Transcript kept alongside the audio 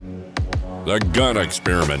The Gun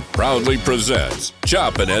Experiment proudly presents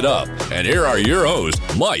Chopping It Up. And here are your hosts,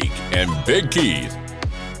 Mike and Big Keith.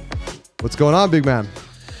 What's going on, big man?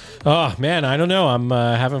 Oh, man, I don't know. I'm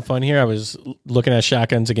having fun here. I was looking at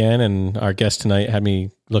shotguns again, and our guest tonight had me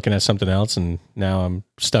looking at something else, and now I'm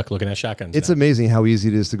stuck looking at shotguns. It's now. amazing how easy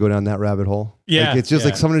it is to go down that rabbit hole. Yeah. Like, it's just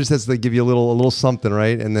like someone just has to give you a little something,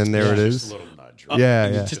 right? And then there it is. Just a little nudge. Right?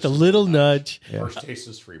 Yeah. Just a little nudge. First taste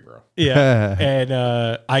is free, bro. Yeah.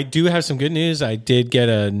 And I do have some good news. I did get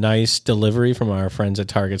a nice delivery from our friends at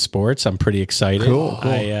Target Sports. I'm pretty excited. Cool.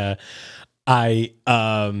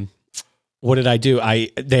 What did I do?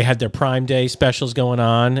 They had their Prime Day specials going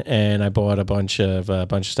on, and I bought a bunch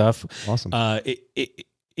of stuff. Awesome.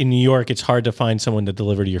 In New York, it's hard to find someone to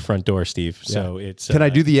deliver to your front door, Steve. Yeah. So it's. Can I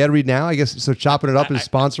do the ad read now? I guess so. Chopping It Up is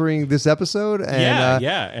sponsoring this episode. And,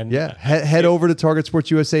 Head over to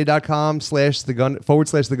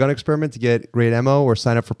targetsportsusa.com/the gun experiment to get great ammo, or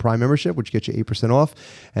sign up for Prime membership, which gets you 8% off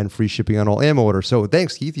and free shipping on all ammo orders. So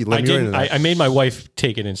thanks, Keith. You let me know. I made my wife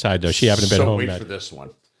take it inside though. She happened to be home. Wait for this one.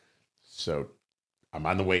 So I'm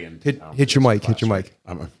on the way in. Hit your mic. Hit your mic.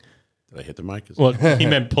 Did I hit the mic? Well, he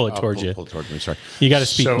meant pull it towards you. Pull it towards me. Sorry. You got to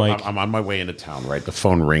speak, Mike. I'm on my way into town, right? The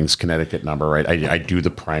phone rings, Connecticut number, right? I do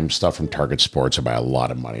the Prime stuff from Target Sports. I buy a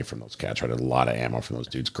lot of money from those cats, right? A lot of ammo from those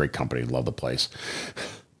dudes. Great company. Love the place.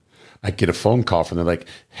 I get a phone call from them like,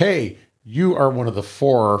 hey, you are one of the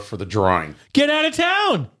 4 for the drawing. Get out of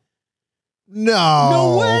town.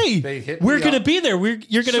 No way. We're going to be there.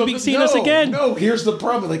 You're going to be seeing us again. No, here's the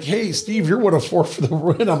problem. Like, hey, Steve, you're one of 4 for the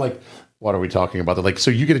win. I'm like, what are we talking about? They're like,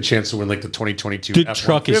 so you get a chance to win like the 2022 The F-150,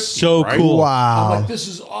 truck is so right? cool. Wow. I'm like, this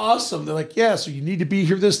is awesome. They're like, yeah, so you need to be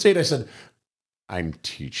here this date. I said, I'm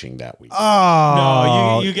teaching that week.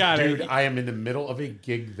 Oh. No, you got Dude, it. I am in the middle of a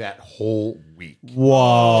gig that whole week.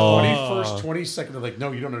 Whoa. 21st, 22nd. They're like,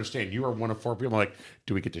 no, you don't understand. You are one of 4 people. I'm like,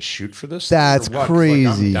 do we get to shoot for this? That's or what?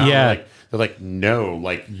 crazy. Like, Yeah. They're like, no,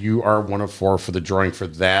 like you are one of 4 for the drawing for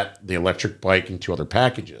that, the electric bike, and 2 other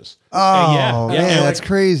packages. Oh, Yeah. man, that's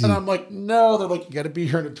crazy. And I'm like, no. They're like, you got to be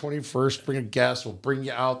here on the 21st. Bring a guest. We'll bring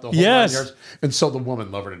you out the whole 9 Yes. yards. And so the woman,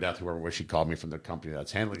 love her to death, whoever she called me from the company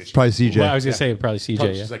that's handling it. Probably CJ. Well, I was going to say probably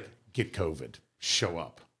CJ. She's like, get COVID. Show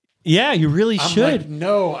up. Yeah, you really I'm should. like,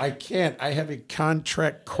 no, I can't. I have a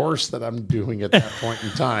contract course that I'm doing at that point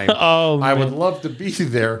in time. Oh, I man. would love to be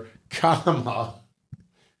there, comma.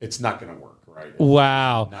 It's not going to work, right?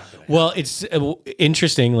 Wow. Not gonna Well, it's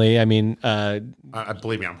interestingly, I mean, I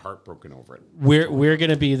believe me, I'm heartbroken over it. we're going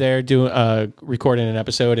to be there doing recording an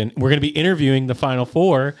episode, and we're going to be interviewing the final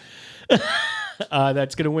 4.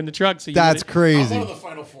 That's going to win the truck. So That's I'm crazy. one of the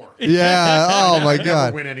final 4. Yeah. Oh, my I never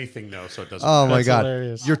God. win anything, though, so it doesn't Oh, matter. my That's God.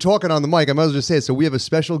 hilarious. You're talking on the mic. I might as well just say it. So we have a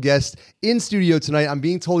special guest in studio tonight. I'm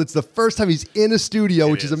being told it's the first time he's in a studio,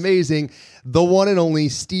 which is amazing. The one and only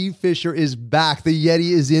Steve Fisher is back. The Yeti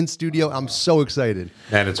is in studio. I'm so excited.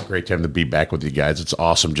 Man, it's a great time to be back with you guys. It's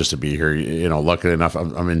awesome just to be here. You know, luckily enough,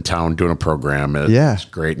 I'm in town doing a program. It's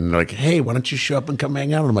great. And they're like, hey, why don't you show up and come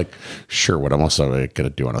hang out? And I'm like, sure. What else am I going to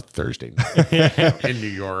do on a Thursday night in New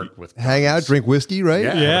York with Hang out, drink whiskey, right?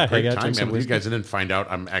 Yeah, Yeah, have a great hang out, time, drink some man, with you whiskey. guys, and then find out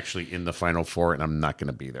I'm actually in the Final 4 and I'm not going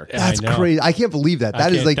to be there. That's I know. crazy. I can't believe that.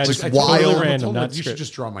 That is can't- like that's just totally wild. random. I told them, That's you should good.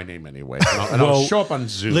 just draw my name anyway, and I'll show up on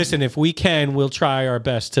Zoom. Listen, if we can, we'll try our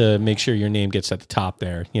best to make sure your name gets at the top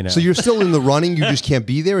there. You know, So you're still in the running. You just can't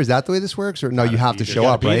be there. Is that the way this works? Or no, you have to show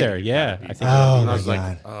up, be right? there. Yeah, I think. Oh, and I my was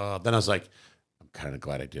God. like, then I was like, I'm kind of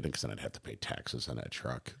glad I did it because then I'd have to pay taxes on that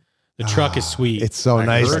truck. The truck is sweet. It's so I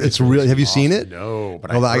nice. heard It's really. Have you seen awesome. it? No, but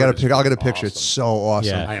Hold on, I got heard to pick. I'll get a it's picture. It's awesome. so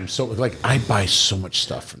awesome. Yeah. I am so like I buy so much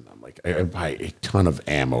stuff from them. Like I buy a ton of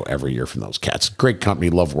ammo every year from those cats. Great company,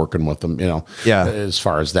 love working with them. You know, Yeah. As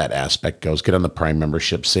far as that aspect goes, get on the Prime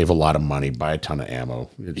membership, save a lot of money, buy a ton of ammo.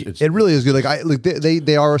 It's It really is good. Like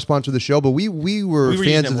they are a sponsor of the show, but we were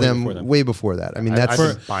using fans them of way them before them. way before that. I mean, that's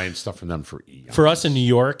I've been buying stuff from them for eons. For us in New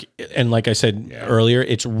York, and like I said earlier,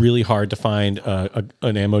 it's really hard to find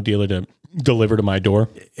an ammo dealer to deliver to my door.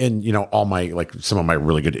 And you know, all my like some of my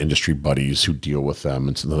really good industry buddies who deal with them,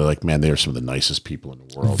 and so they're like, man, they are some of the nicest people in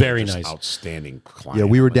the world. Very They're just nice. outstanding clients. yeah.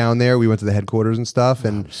 We were down there. We went to the headquarters and stuff,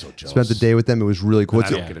 and so jealous. spent the day with them. It was really cool. I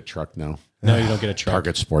don't get a truck now. No, you don't get a truck.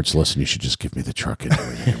 Target Sports, listen, you should just give me the truck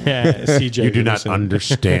anyway. Yeah, CJ, You do not listen.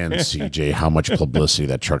 understand, CJ, how much publicity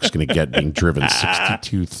that truck's going to get being driven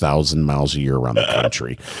 62,000 miles a year around the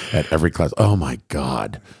country at every class. Oh, my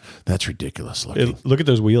God. That's ridiculous looking. Look at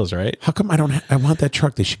those wheels, right? How come I don't? I want that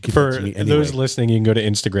truck. They should give it For to me anyway. those listening, you can go to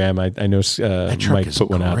Instagram. I know truck Mike is put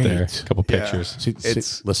one out there, great. a couple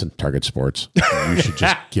pictures. Listen, Target Sports, you should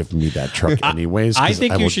just give me that truck anyways. I 'cause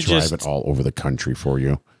think I you will should drive just- it all over the country for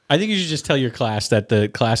you. I think you should just tell your class that the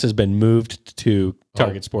class has been moved to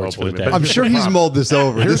Target Sports for the day. I'm sure he's mulled this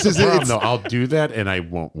over. Here's This the is problem, it. though. I'll do that, and I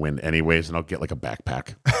won't win anyways, and I'll get like a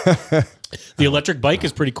backpack. The electric bike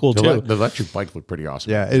is pretty cool too. The electric bike looked pretty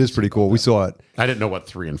awesome. Yeah, it is pretty cool. We saw it. I didn't know what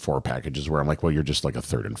 3 and 4 packages were. I'm like, well, you're just like a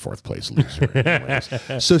 3rd and 4th place loser.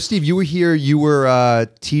 anyways. So, Steve, you were here. You were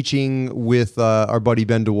teaching with our buddy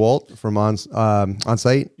Ben DeWalt from on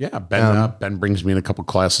site. Yeah, Ben brings me in a couple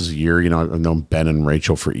classes a year. You know, I've known Ben and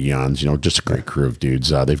Rachel for eons. You know, just a great crew of dudes.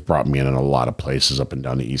 They've brought me in a lot of places up and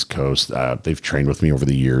down the East Coast. They've trained with me over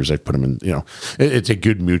the years. I've put them in. You know, it's a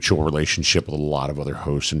good mutual relationship with a lot of other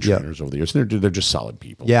hosts and trainers over the years. And they're just solid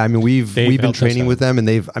people. Yeah, I mean we've been helped us training out. with them, and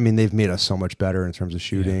they've made us so much better in terms of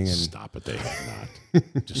shooting. And Stop it, they have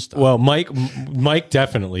not. Just stop. Well, Mike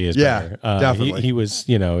definitely is better. definitely. He was,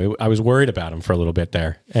 you know, I was worried about him for a little bit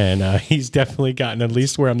there, and he's definitely gotten at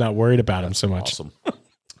least where I'm not worried about him so much. Awesome.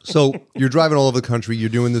 So you're driving all over the country. You're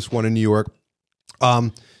doing this one in New York.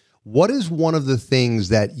 What is one of the things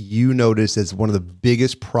that you notice as one of the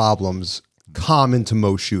biggest problems common to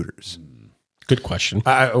most shooters? Good question.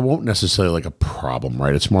 I won't necessarily like a problem,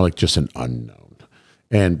 right? It's more like just an unknown.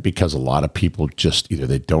 And because a lot of people just either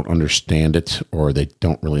they don't understand it or they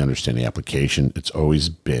don't really understand the application, it's always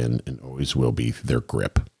been and always will be their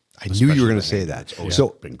grip. I knew you were going to say that. So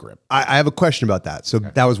Been grip. I have a question about that. So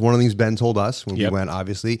that was one of the things Ben told us when we went,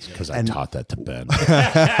 obviously. Because I taught that to Ben.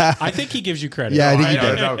 I think he gives you credit. Yeah, I think he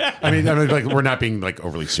did. No. I mean, like we're not being like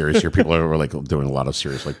overly serious here. People are like doing a lot of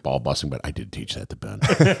serious like ball busting, but I did teach that to Ben.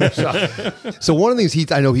 So one of the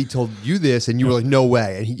things I know he told you this, and you were like, no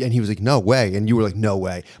way. And he was like, no way. And you were like, no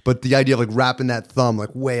way. But the idea of like wrapping that thumb like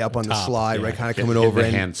way up on the slide, right, kind of coming over. The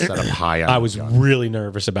And hand set up high on I the was gun. really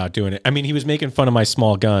nervous about doing it. I mean, he was making fun of my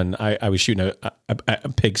small gun. I was shooting a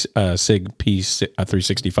Pig Sig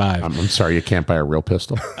P365. I'm sorry, you can't buy a real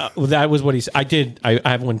pistol. Well, that was what he said. I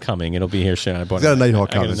have one coming. It'll be here soon. I bought He's got a Nighthawk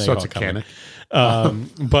I got coming. So it's a Nighthawk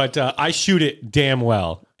Canik. But I shoot it damn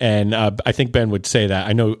well, and I think Ben would say that.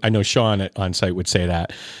 I know Sean on site would say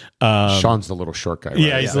that. Sean's the little short guy. Right?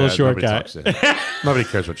 Yeah, he's the little short nobody guy. talks to him. Nobody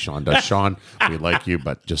cares what Sean does. Sean, we like you,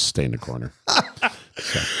 but just stay in the corner.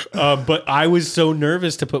 But I was so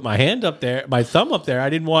nervous to put my hand up there, my thumb up there. I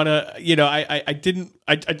didn't want to, you know, I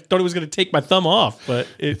thought it was going to take my thumb off, but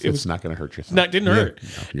it It's was not going to hurt your thumb. not, didn't hurt.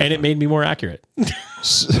 you're And it made me more accurate.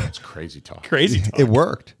 It's crazy talk. Crazy talk. it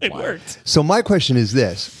worked. It worked. So my question is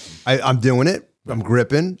this. I'm doing it. I'm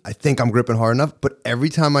gripping. I think I'm gripping hard enough. But every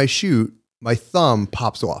time I shoot, my thumb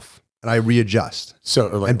pops off and I readjust. So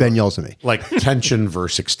like, And Ben yells at me. like tension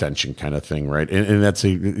versus extension kind of thing, right? And that's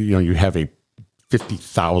you have a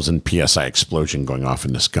 50,000 psi explosion going off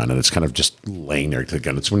in this gun, and it's kind of just laying there to the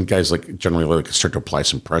gun. It's when guys like generally like start to apply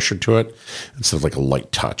some pressure to it instead of like a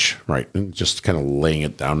light touch, right? And just kind of laying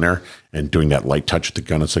it down there and doing that light touch with the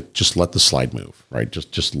gun. It's like just let the slide move, right?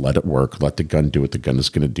 Just let it work. Let the gun do what the gun is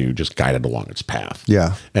going to do. Just guide it along its path.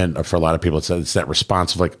 Yeah. And for a lot of people, it's that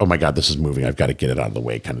response of like, oh my God, this is moving. I've got to get it out of the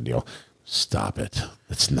way kind of deal. Stop it.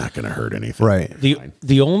 It's not going to hurt anything. Right.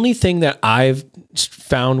 The only thing that I've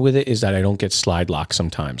found with it is that I don't get slide lock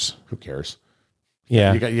sometimes. Who cares?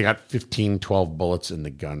 Yeah. You got 15, 12 bullets in the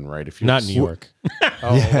gun, right? If you Not in New York.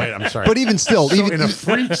 Oh, wait, I'm sorry. But even still, So even in a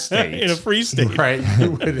free state, In a free state. right,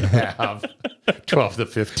 you would have 12 to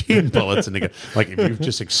 15 bullets in the gun. Like if you've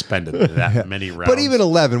just expended that many rounds. but even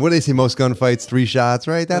 11, what do they say? Most gunfights, 3 shots,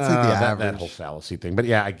 right? That's like the that average. whole fallacy thing. But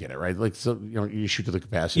yeah, I get it, right? Like, so, you shoot to the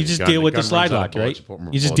capacity. You of just the gun, deal with the gun slide runs out of lock, bullets, right? put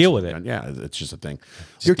more You just bullets deal in with the it. gun. Yeah, it's just a thing.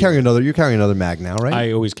 You're carrying another mag now, right?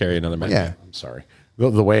 I always carry another mag. yeah. I'm sorry.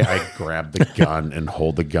 The way I grab the gun and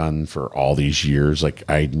hold the gun for all these years, like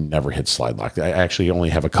I never hit slide lock. I actually only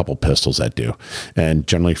have a couple pistols that do. And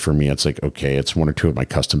generally for me, it's like, okay, it's one or two of my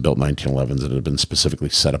custom built 1911s that have been specifically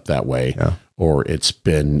set up that way. Yeah. Or it's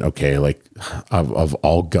been, okay, like of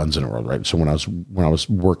all guns in the world, right? So when I was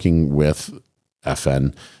working with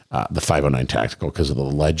FN, the 509 Tactical, because of the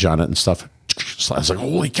ledge on it and stuff, I was like,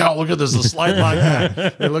 holy cow, look at this, the slide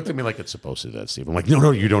lock. They looked at me like it's supposed to do that, Steve. I'm like,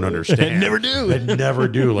 no, you don't understand. Never do. They never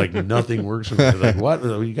do. Like nothing works. They're like, what?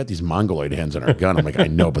 You got these mongoloid hands on our gun. I'm like, I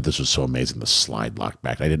know, but this was so amazing. The slide lock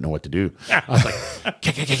back. I didn't know what to do. I was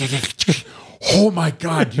like, oh my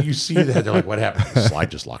God, do you see that? They're like, what happened? The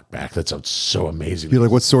slide just locked back. That sounds so amazing. You're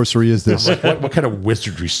like, what sorcery is this? I'm like, what kind of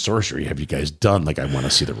wizardry sorcery have you guys done? Like, I want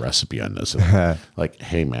to see the recipe on this. And like,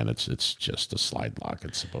 hey man, it's just a slide lock.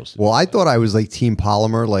 It's supposed to. Well, I thought I was like Team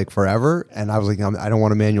Polymer like forever, and I was like, I don't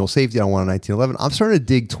want a manual safety. I don't want a 1911. I'm starting to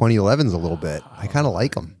dig 2011s a little bit. I kind of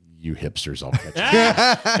like them. You hipsters, I'll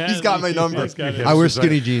catch you. He's got my number. He's got it. I wear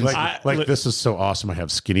skinny jeans. Like this is so awesome. I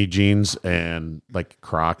have skinny jeans and like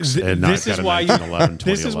Crocs, and This not is got a why you. 1911,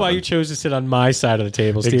 This is why you 2011. chose to sit on my side of the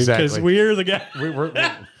table, Steve, because Exactly. we're the guy. We're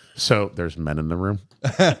So there's men in the room.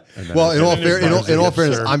 Well, in all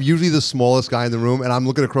fairness, sir. I'm usually the smallest guy in the room, and I'm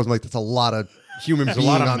looking across. I'm like, that's a lot of human being a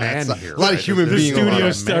lot of on that man side. here, A lot of right? human The being. studio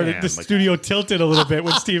around. started. man, The studio tilted a little bit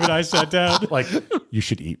when Steve and I sat down. Like, you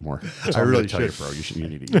should eat more. That's I all I'm really gonna tell should. you, bro. You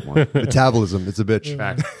need to eat more. In Metabolism, it's a bitch.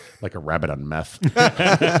 fact, like a rabbit on meth.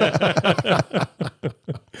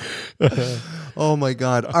 Oh my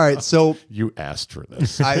god! All right, so You asked for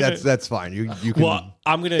this. that's fine. You can. Well,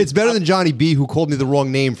 I'm gonna. It's better than Johnny B, who called me the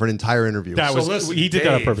wrong name for an entire interview. That was listen, he did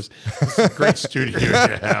that on Dave. purpose. It's a great studio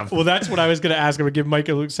to have. Well, that's what I was going to ask. I'm going to give Mike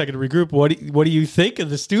a second to regroup. What do you think of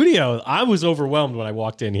the studio? I was overwhelmed when I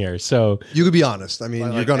walked in here. So You could be honest. I mean, you're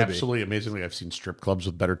Like, going to be. absolutely amazingly. I've seen strip clubs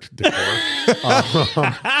with better decor.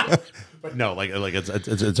 But no, like it's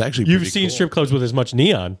actually you've pretty seen cool. strip clubs with as much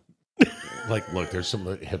neon. Like, look, there's some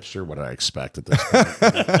hipster. What did I expect at this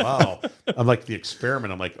point? Wow. I'm like the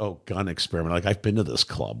experiment. I'm like, oh, gun experiment. Like, I've been to this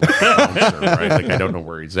club, right? Like, I don't know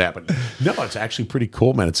where he's at, but no, it's actually pretty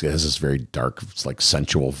cool, man. It has this very dark, it's like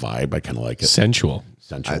sensual vibe. I kind of like it. Sensual.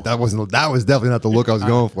 Sensual. That was definitely not the look I was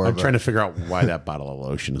going for. I'm but- trying to figure out why that bottle of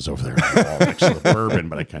lotion is over there on the wall next to the bourbon,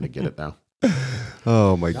 but I kind of get it now.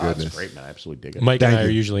 Oh my No, goodness! it's great, man. I absolutely dig it. Mike Thank and I are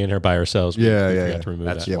you. usually in here by ourselves. Yeah, we yeah, forgot yeah. to remove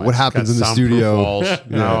That's that. Yeah, why what it's happens got in the soundproof studio. walls.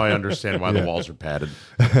 Now I understand why the walls are padded.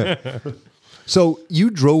 So you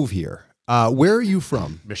drove here. Where are you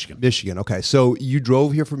from? Michigan. Michigan. Okay, so you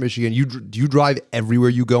drove here from Michigan. Do you drive everywhere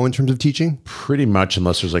you go in terms of teaching? Pretty much,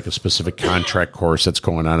 unless there's like a specific contract course that's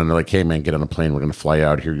going on, and they're like, "Hey, man, get on a plane. We're going to fly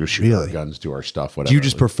out here. You shoot our Really? guns, do our stuff, whatever." Do you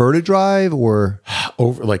just prefer to drive, or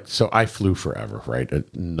over like so? I flew forever, right?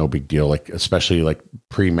 No big deal. Like especially like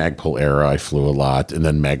pre-Magpul era, I flew a lot, and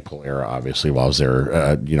then Magpul era, obviously, while I was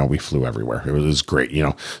there, we flew everywhere. It was great.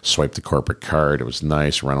 Swipe the corporate card. It was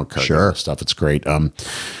nice. Rental car, Sure. all that stuff. It's great.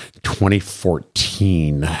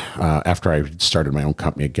 2014, after I started my own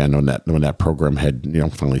company again, when that program had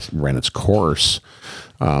finally ran its course,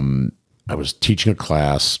 I was teaching a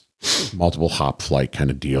class, multiple hop flight kind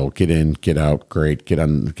of deal. Get in, get out, great.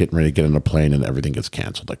 Getting ready to get on a plane, and everything gets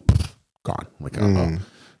canceled. Like gone. Like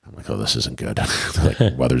I'm like, oh, this isn't good.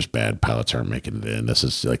 Like, weather's bad. Pilots aren't making it in. This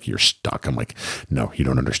is like, you're stuck. I'm like, no, you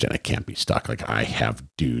don't understand. I can't be stuck. Like, I have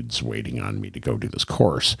dudes waiting on me to go do this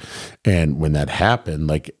course. And when that happened,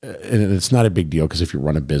 like, and it's not a big deal because if you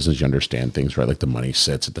run a business, you understand things, right? Like the money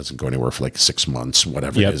sits, it doesn't go anywhere for like 6 months,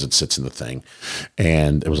 whatever Yep. it is, it sits in the thing.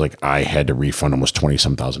 And it was like, I had to refund almost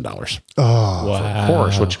 $20,000 Wow.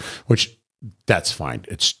 course, which that's fine.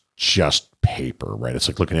 It's just paper, right? It's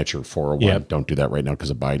like looking at your 401. Yep. Don't do that right now because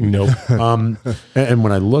of Biden. Nope. And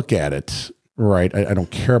when I look at it, right, I don't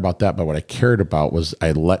care about that. But what I cared about was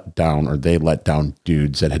they let down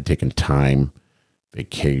dudes that had taken time,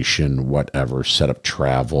 vacation, whatever, set up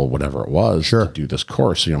travel, whatever it was to do this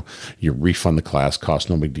course. You refund the class, cost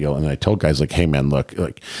no big deal. And I told guys like, hey man, look,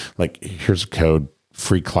 like here's a code,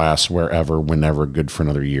 free class wherever, whenever, good for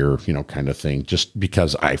another year, kind of thing, just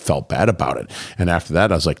because I felt bad about it. And after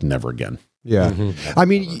that, I was like, never again. yeah. I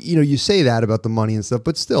mean, you say that about the money and stuff,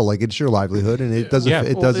 but still, like, it's your livelihood, and it does Yeah.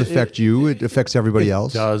 it does affect you. It affects everybody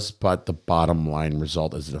else. It does, but the bottom line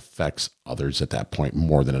result is it affects others at that point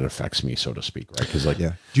more than it affects me, so to speak, right? Because like,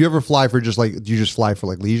 Yeah. Do you ever fly for do you just fly for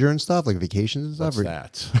like leisure and stuff, like vacations and stuff?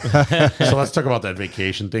 what's that? So let's talk about that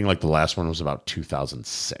vacation thing. Like the last one was about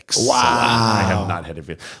 2006. Wow. So I have not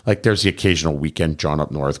had like there's the occasional weekend drawn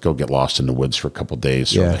up north, go get lost in the woods for a couple of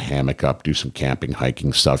days, throw Yeah. the hammock up, do some camping,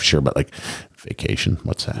 hiking stuff, sure, but like vacation,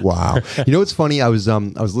 what's that? Wow. You know what's funny? I was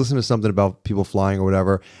listening to something about people flying or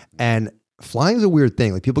whatever, and flying is a weird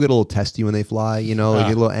thing. Like people get a little testy when they fly, they get a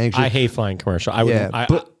little anxious. I hate flying commercial. I would. Yeah,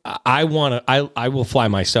 I want to. I will fly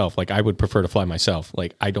myself. Like I would prefer to fly myself.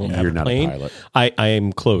 Like I don't have You're a not a plane. pilot. I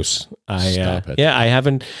am close. Stop it. Yeah, I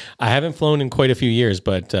haven't flown in quite a few years,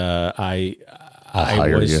 but I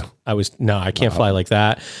hire was. you. I was no. I can't fly like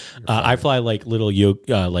that. I fly like little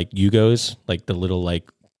like Yugos, like the little like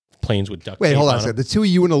planes with duct Wait, tape hold on a on second. them. The two of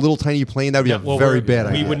you in a little tiny plane, that would be a very bad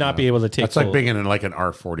We idea. would not be able to take. That's like full- being in like an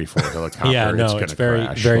R-44 helicopter. Yeah, no, gonna it's very,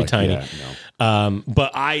 crash. very Like, tiny. yeah, no.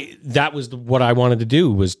 But that was what I wanted to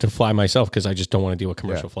do, was to fly myself, because I just don't want to deal with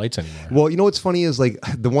commercial flights anymore. Well, you know what's funny is like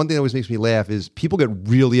the one thing that always makes me laugh is people get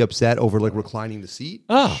really upset over like reclining the seat.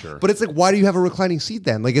 Oh, Sure. But it's like, why do you have a reclining seat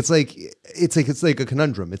then? Like it's like a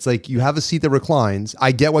conundrum. It's like you have a seat that reclines.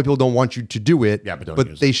 I get why people don't want you to do it. Yeah, but don't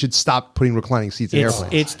use they it. should stop putting reclining seats in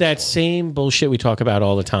airplanes. It's that same bullshit we talk about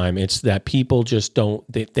all the time. It's that people just don't.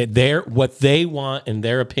 What they want and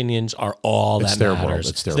their opinions are all It's that their matters. world.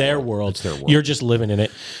 It's It's their world. It's their world. You're just living in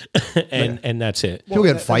it, and that's it. People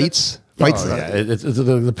get fights. Fights.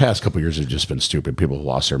 The past couple of years have just been stupid. People have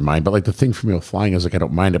lost their mind. But like the thing for me with flying is like I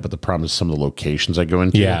don't mind it, but the problem is some of the locations I go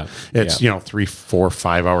into. Yeah. It's 3, 4,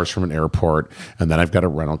 5 hours from an airport, and then I've got a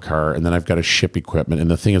rental car, and then I've got to ship equipment.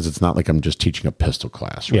 And the thing is, it's not like I'm just teaching a pistol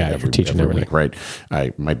class. Right? Yeah, you're teaching every everything. week, right?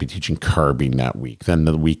 I might be teaching carbine that week. Then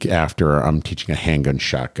the week after, I'm teaching a handgun,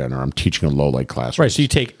 shotgun, or I'm teaching a low light class. Right. So you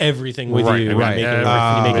take everything with you. Right.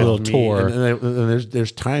 And make a little tour. And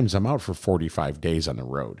there's times I'm out for 45 days on the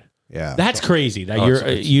road. Yeah, That's crazy.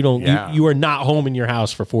 That you are not home in your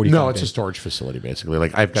house for 45 No, it's days. a storage facility basically.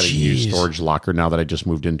 Like I've got a used storage locker now that I just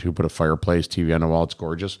moved into. Put a fireplace, TV on the wall. It's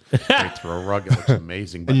gorgeous. Right through a rug. It looks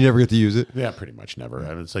amazing. and you never get to use it. Yeah, pretty much never.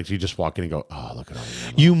 And it's like you just walk in and go, oh, look at all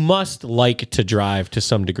the You must like to drive to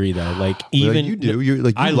some degree, though. Like even you do.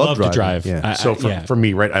 You I love to driving. drive. Yeah. So for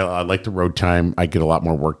me, right, I like the road time. I get a lot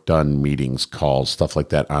more work done, meetings, calls, stuff like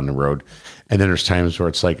that on the road. And then there's times where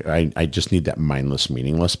it's like I just need that mindless,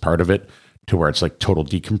 meaningless part of it to where it's like total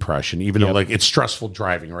decompression, even though like it's stressful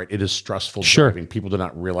driving, right? It is stressful driving. People do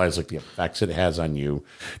not realize like the effects it has on you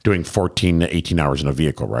doing 14 to 18 hours in a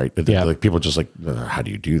vehicle, right? Like people just like, how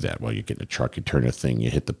do you do that? Well, you get in a truck, you turn a thing,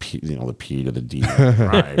 you hit the P, the P to the D, and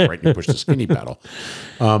drive, right? And you push the skinny pedal.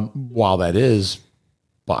 While that is,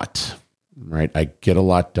 but right, I get a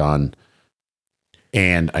lot done.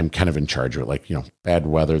 And I'm kind of in charge of it. Like, bad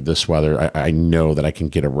weather, this weather. I know that I can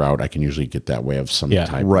get a route. I can usually get that way of some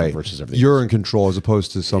type versus everything. You're in control as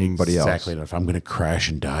opposed to somebody else. Exactly. If I'm going to crash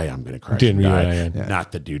and die, I'm going to crash and die.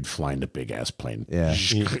 Not the dude flying the big ass plane. Yeah.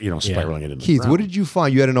 Spiraling it into Keith, the ground. what did you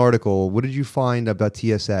find? You had an article. What did you find about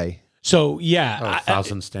TSA? So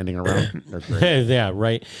 1,000 standing around. yeah,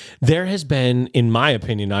 right. There has been, in my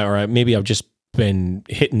opinion, or maybe I've just been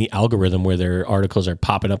hitting the algorithm where their articles are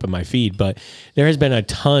popping up in my feed, but there has been a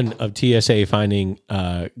ton of TSA finding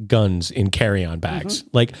guns in carry-on bags.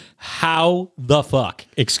 Like, how the fuck?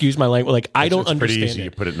 Excuse my language. Like, I don't understand. It's pretty easy.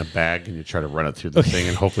 You put it in a bag and you try to run it through the thing,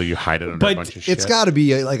 and hopefully you hide it under a bunch of shit. It's got to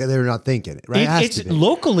be like they're not thinking it, right? It has to be.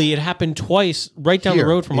 Locally, it happened twice right down the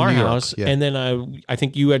road from our house, yeah. and then I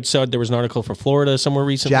think you had said there was an article for Florida somewhere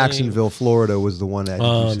recently. Jacksonville, Florida was the one that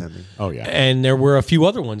you sent me. Oh yeah, and there were a few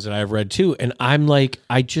other ones that I've read too, and I'm like,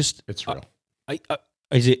 it's real.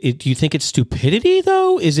 Is it? Do you think it's stupidity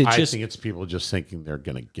though? Is it I just? think it's people just thinking they're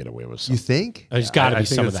going to get away with something. You think? There's got to be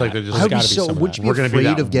some of that. Like There's got to be some of would that. you be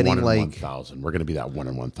afraid of getting like 1,000? We're going to be that 1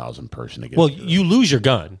 in 1,000 person again. Well, you lose your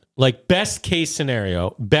gun. Like best case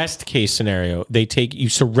scenario, they take you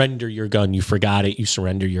surrender your gun. You forgot it. You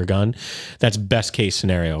surrender your gun. That's best case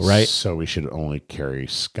scenario, right? So we should only carry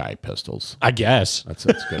sky pistols. I guess That's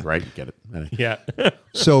good, right? You get it. Yeah.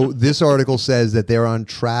 So this article says that they're on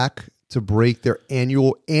track to break their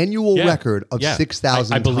annual record of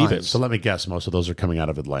 6,000 I believe times. it. So let me guess. Most of those are coming out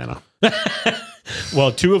of Atlanta.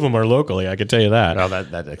 Well, 2 of them are locally. I can tell you that. Well,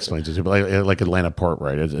 that explains it too. But like Atlanta Port,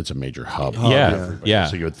 right? It's a major hub. Yeah.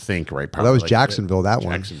 So you would think, right? Well, that was like, Jacksonville, that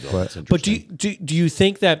one. Jacksonville. But- That's But interesting. do you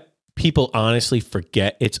think that people honestly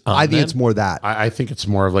forget it's on I think them? it's more that. I think it's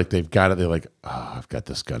more of like they've got it. They're like, oh, I've got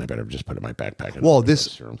this gun. I better just put it in my backpack. And Well,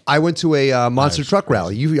 I went to a monster truck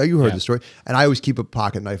rally. You heard the story, and I always keep a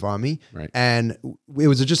pocket knife on me. Right. And it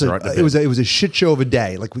was it was a shit show of a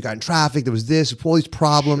day. Like we got in traffic. There was this, all these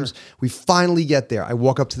problems. We finally get there. I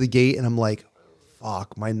walk up to the gate, and I'm like,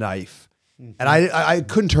 "Fuck, my knife!" And I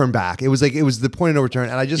couldn't turn back. It was the point of no return.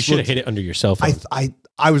 And I just You should have hit it under your cell phone.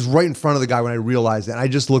 I was right in front of the guy when I realized it. And I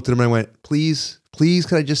just looked at him and I went, please,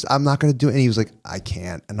 could I just, I'm not going to do it. And he was like, I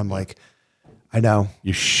can't. And I'm like, I know.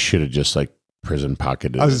 You should have just like prison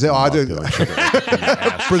pocketed. I was going to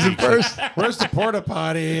say, prison first. Where's the porta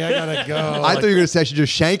potty? I gotta go. I thought you were going to say I should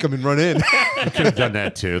just shank him and run in. You could have done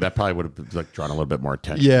that too. That probably would have like drawn a little bit more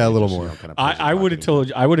attention. Yeah, a little more. I would have told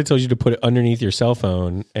you to put it underneath your cell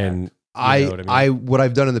phone and. What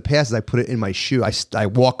I've done in the past is I put it in my shoe. I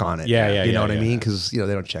walk on it. You know what I mean? Because they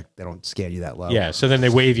don't scan you that low. Yeah. So then they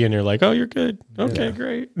wave you and you're like, oh, you're good. Okay,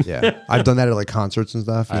 great. Yeah. I've done that at like concerts and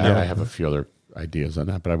stuff. I have a few other ideas on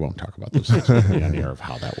that, but I won't talk about those things on the air of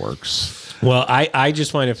how that works. Well, I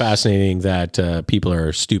just find it fascinating that people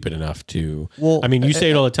are stupid enough to. Well, I mean, you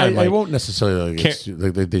say it all the time. I won't necessarily.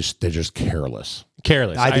 They're just careless.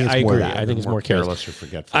 Careless. I agree. I think it's more careless or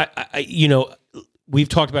forgetful. We've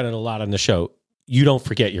talked about it a lot on the show. You don't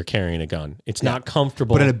forget you're carrying a gun. It's not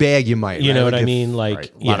comfortable. But in a bag, you might. You know what I mean?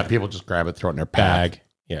 Like a lot of people just grab it, throw it in their bag.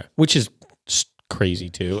 Yeah, which is crazy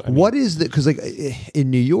too. What is the? Because like in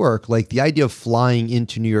New York, like the idea of flying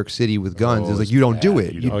into New York City with guns is like you don't do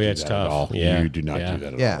it. It's tough. Yeah, you do not do that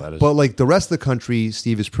at all. Yeah, but like the rest of the country,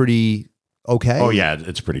 Steve, is pretty okay? Oh yeah,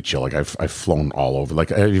 it's pretty chill. Like I've flown all over.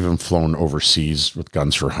 Like I've even flown overseas with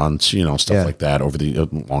guns for hunts, stuff like that. Over a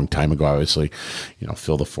long time ago, obviously,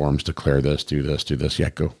 fill the forms, declare this, do this, do this. Yeah,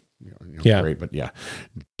 go. Great, but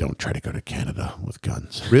don't try to go to Canada with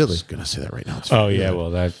guns. Really? I'm just gonna say that right now.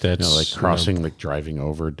 Well, that's like crossing, like driving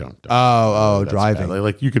over. Don't. Oh, driving. Bad.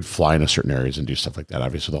 Like you could fly into certain areas and do stuff like that.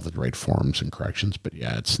 Obviously, with all the right forms and corrections. But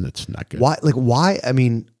yeah, it's not good. Why? Like why? I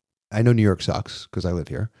mean, I know New York sucks because I live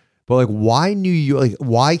here. But like, why New York? Like,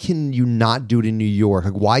 why can you not do it in New York?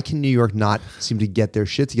 Like, why can New York not seem to get their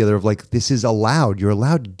shit together? Of like, this is allowed. You're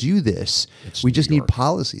allowed to do this. We just need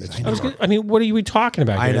policies. I mean, what are we talking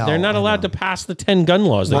about here? They're not allowed to pass the 10 gun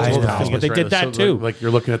laws. They just passed, but they did that too. Like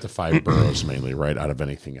you're looking at the 5 boroughs mainly, right? Out of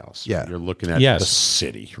anything else. Yeah. You're looking at the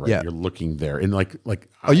city, right? Yeah. You're looking there, and like.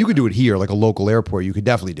 Oh, you could do it here, like a local airport. You could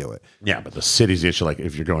definitely do it. Yeah, but the city's the issue. Like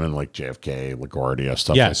if you're going in like JFK, LaGuardia,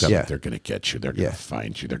 stuff like that, like, they're going to get you. They're going to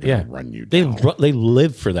find you. They're going to run you down. They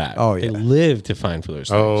live for that. Oh, yeah. They live to find for those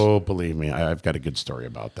things. Oh, believe me, I've got a good story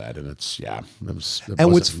about that, and it's it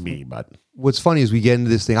wasn't me, but what's funny is we get into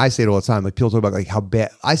this thing. I say it all the time. Like people talk about like how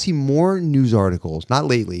bad. I see more news articles, not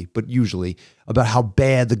lately, but usually about how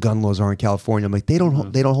bad the gun laws are in California. I'm like, they don't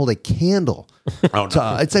hold a candle. No. It's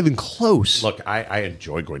not even close. Look, I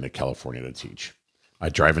enjoy going to California to teach. I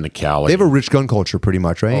drive into Cal. They have a rich gun culture, pretty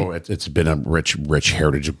much, right? Oh, it's been a rich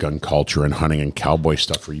heritage of gun culture and hunting and cowboy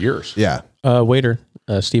stuff for years. Yeah. Waiter,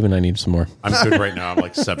 Steven, I need some more. I'm good right now. I'm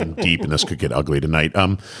like 7 deep, and this could get ugly tonight.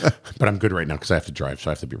 But I'm good right now because I have to drive, so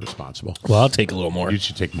I have to be responsible. Well, I'll take a little more. You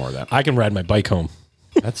should take more of that. I can ride my bike home.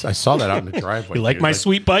 I saw that out in the driveway. You like my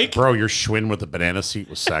sweet bike? Bro, your Schwinn with the banana seat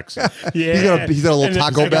was sexy. Yeah. He's got a little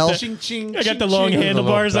Taco Bell. I got the long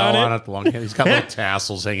handlebars on it. He's got little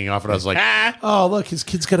tassels hanging off, and I was like, oh, look, his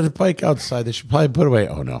kid's got a bike outside. They should probably put away.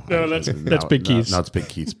 Oh, no. No, that's Big Keith's. No, it's Big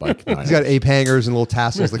Keith's bike. No, He's got 8 hangers and little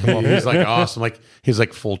tassels that come off. He's like awesome. Like he's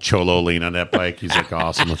like full cholo lean on that bike. He's like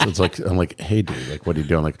awesome. It's like I'm like, hey dude, like what are you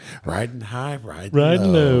doing? Like riding high,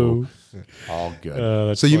 riding low. All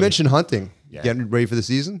good. So you mentioned hunting. Yeah. Getting ready for the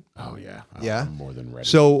season? Oh yeah. I'm more than ready.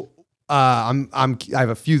 So I have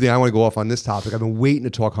a few things I want to go off on this topic. I've been waiting to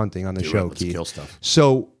talk hunting on the show, Let's Keith. kill stuff.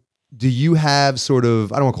 So do you have sort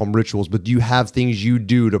of, I don't want to call them rituals, but do you have things you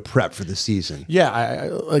do to prep for the season? Yeah, I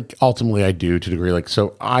like ultimately I do to a degree. Like,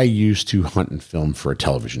 so I used to hunt and film for a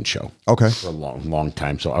television show. Okay. For a long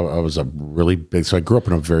time. So I was a really big, so I grew up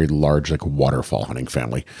in a very large, like waterfall hunting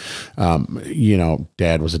family.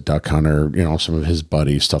 Dad was a duck hunter, some of his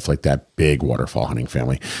buddies, stuff like that, big waterfall hunting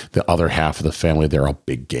family. The other half of the family, they're all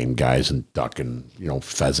big game guys and duck and,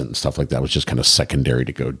 pheasant and stuff like that was just kind of secondary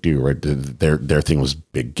to go do, right? Their thing was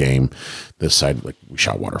big game. This side, like we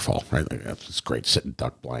shot waterfall, right? Like, it's great sitting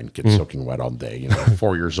duck blind, get soaking wet all day.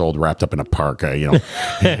 4 years old, wrapped up in a parka,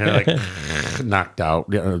 like knocked out.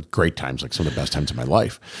 Great times, like some of the best times of my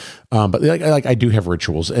life. But I do have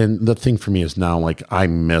rituals, and the thing for me is now, like I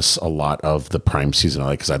miss a lot of the prime season,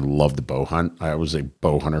 because I love the bow hunt. I was a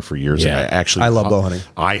bow hunter for years. Yeah. I love bow hunting.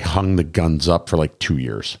 I hung the guns up for like 2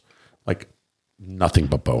 years, like. Nothing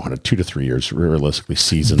but bow hunted, 2 to 3 years, realistically,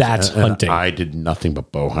 seasons. That's hunting. I did nothing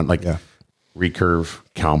but bow hunt, recurve,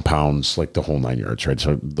 compounds, like the whole 9 yards, right?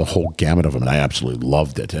 So the whole gamut of them, and I absolutely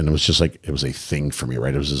loved it. And it was just like, it was a thing for me,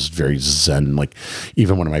 right? It was this very zen, like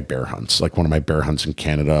even one of my bear hunts in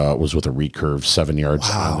Canada was with a recurve 7 yards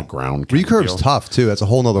on the ground. Recurve's tough too. That's a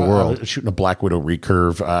whole nother world. Shooting a Black Widow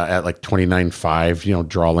recurve at like 29.5,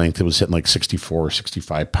 draw length. It was hitting like 64,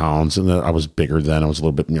 65 pounds. And then I was bigger then. I was a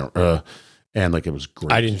little bit, and like it was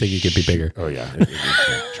great. I didn't think you could be bigger. Oh yeah,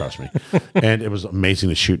 trust me. And it was amazing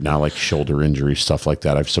to shoot now, like shoulder injury, stuff like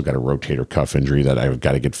that. I've still got a rotator cuff injury that I've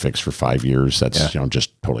got to get fixed for 5 years. That's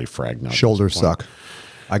just totally fragged now. Shoulders suck.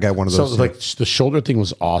 I got one of those. So like the shoulder thing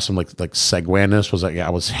was awesome. Like segueing was like I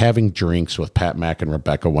was having drinks with Pat Mack and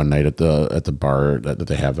Rebecca one night at the bar that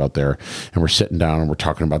they have out there, and we're sitting down and we're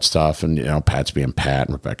talking about stuff, and Pat's being Pat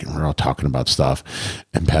and Rebecca, and we're all talking about stuff,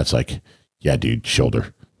 and Pat's like, "Yeah, dude,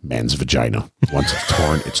 shoulder." Man's vagina. Once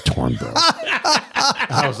it's torn, bro.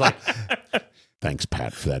 I was like, thanks,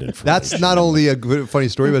 Pat, for that information. That's not only a good, funny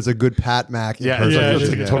story, but it's a good Pat Mack.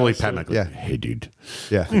 Totally Pat Mack. Like, hey, dude.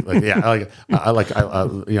 Yeah. I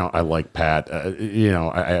like Pat.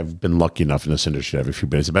 I've been lucky enough in this industry to have a few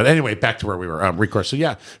bits. But anyway, back to where we were. Recourse. So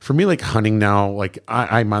yeah, for me, like hunting now, like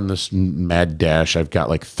I'm on this mad dash. I've got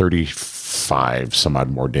like 34 5 some odd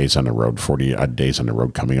more days on the road, 40 odd days on the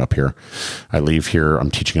road coming up here. I leave here.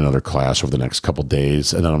 I'm teaching another class over the next couple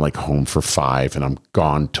days, and then I'm like home for 5, and I'm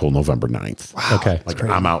gone till November 9th. Wow, okay. Like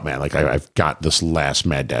I'm out, man. Like I've got this last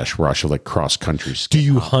mad dash rush of like cross country. Do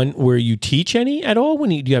you hunt where you teach any at all?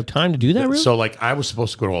 Do you have time to do that? Really? So like I was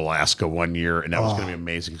supposed to go to Alaska one year, and that was going to be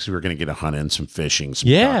amazing because we were going to get a hunt in, some fishing, some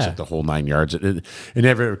ducks, like the whole 9 yards. It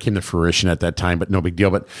never came to fruition at that time, but no big deal.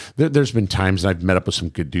 But there's been times I've met up with some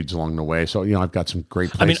good dudes along the way. So, I've got some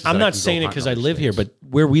great places. I'm not saying it because I live here, but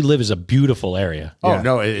where we live is a beautiful area. Oh,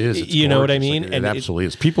 no, it is. It's you know what I mean? Like, it absolutely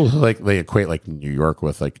is. People who they equate like New York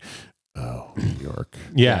with like, oh, New York.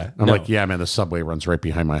 Yeah. I'm like, yeah, man, the subway runs right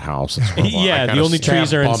behind my house. Yeah, the only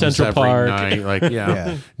trees are in Central Park. Like,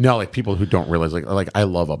 No, like people who don't realize, like I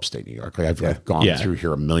love upstate New York. Like I've gone through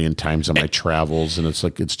here a million times on my travels, and it's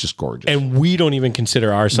just gorgeous. And we don't even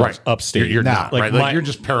consider ourselves upstate. You're not, right? Like you're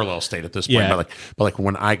just parallel state at this point. But like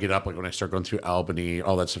when I get up, like when I start going through Albany,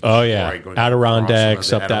 all that stuff. Oh yeah,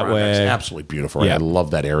 Adirondacks up that way. Absolutely beautiful. Right? I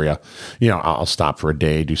love that area. I'll stop for a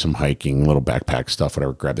day, do some hiking, little backpack stuff,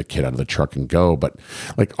 whatever. Grab the kid out of the truck and go. But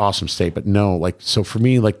like awesome state. But no, like so for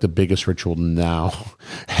me, like the biggest ritual now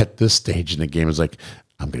at this stage in the game is like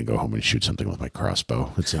I'm going to go home and shoot something with my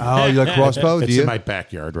crossbow. You like crossbow? It's in my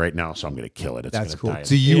backyard right now, so I'm going to kill it. That's cool.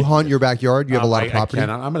 Do you hunt your backyard? You have a lot of property?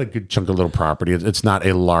 I'm in a good chunk of little property. It's not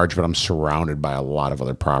a large, but I'm surrounded by a lot of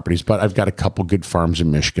other properties. But I've got a couple good farms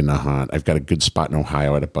in Michigan to hunt. I've got a good spot in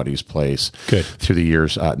Ohio at a buddy's place. Good. Through the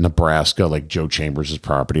years, Nebraska, like Joe Chambers'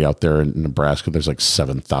 property out there in Nebraska, there's like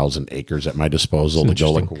 7,000 acres at my disposal to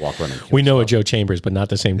go walk around and kill We know a Joe Chambers, but not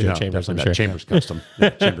the same Joe Chambers, I'm sure. Chambers Custom.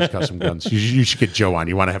 Chambers Custom Guns. You should get Joe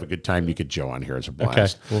on. You want to have a good time, you get Joe on here. It's a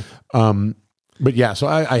blast. Okay, cool. But yeah, so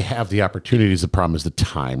I have the opportunities. The problem is the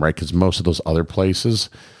time, right? Because most of those other places,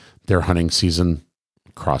 their hunting season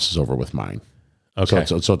crosses over with mine. Okay.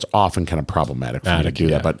 So it's often kind of problematic for me to do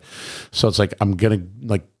that. But so it's like I'm gonna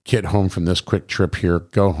like get home from this quick trip here,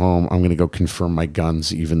 go home. I'm gonna go confirm my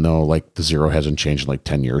guns, even though like the zero hasn't changed in like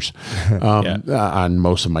 10 years on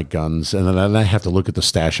most of my guns, and then I have to look at the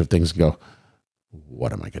stash of things and go,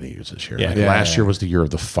 what am I going to use this year? Last year was the year of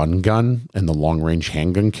the fun gun and the long range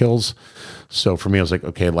handgun kills. So for me, I was like,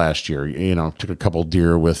 okay, last year, took a couple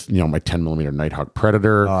deer with, my 10 millimeter Nighthawk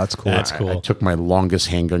Predator. Oh, that's cool. That's cool. I took my longest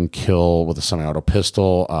handgun kill with a semi-auto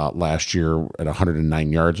pistol last year at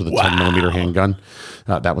 109 yards with a 10 millimeter handgun.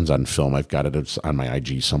 That one's on film. I've got it. It's on my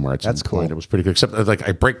IG somewhere. That's cool. It was pretty good. Except like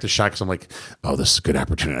I break the shot because I'm like, oh, this is a good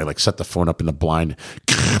opportunity. I like set the phone up in the blind.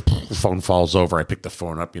 The phone falls over. I pick the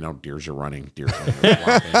phone up. Deers are running. Deers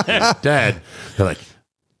are dead. They're like,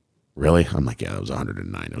 really? I'm like, yeah, that was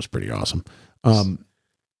 109. It was pretty awesome.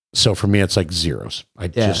 So for me, it's like zeros. I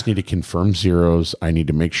just need to confirm zeros. I need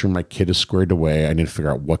to make sure my kit is squared away. I need to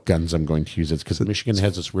figure out what guns I'm going to use. It's because Michigan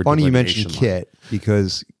has this weird. Funny you mentioned kit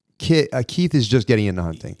because Keith is just getting into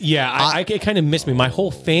hunting. Yeah, it kind of missed me. My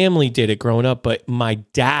whole family did it growing up, but my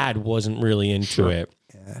dad wasn't really into it.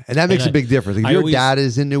 And that makes a big difference. If your dad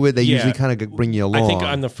is into it, they usually kind of bring you along. I think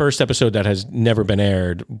on the first episode that has never been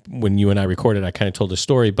aired, when you and I recorded, I kind of told a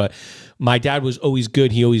story, but my dad was always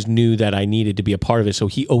good. He always knew that I needed to be a part of it. So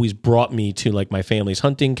he always brought me to like my family's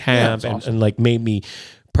hunting camp and like made me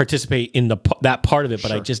participate in that part of it, but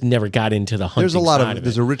I just never got into the hunting.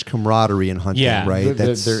 There's a rich camaraderie in hunting, right? There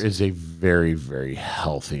is a very, very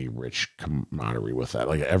healthy, rich camaraderie with that.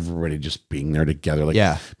 Like everybody just being there together.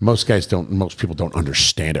 Like most people don't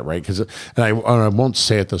understand it, right? Because, and I won't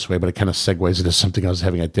say it this way, but it kind of segues into something I was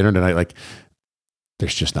having at dinner tonight. Like,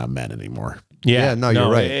 there's just not men anymore. Yeah, no, you're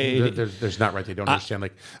right. There's not right. They don't understand.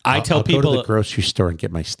 Like I'll go to the grocery store and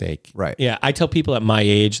get my steak. Right. Yeah, I tell people at my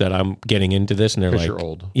age that I'm getting into this, and they're like, "You're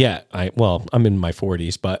old." Yeah, I'm in my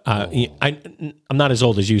 40s, but I'm not as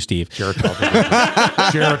old as you, Steve. Geritol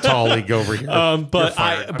League over here. But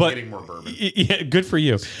I'm getting more bourbon. Yeah, good for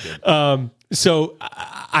you. So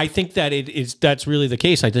I think that that's really the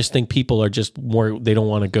case. I just think people are just more. They don't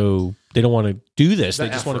want to go. They don't want to do this. They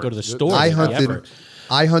just want to go to the store. I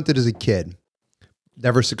hunted as a kid.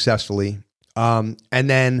 Never successfully. And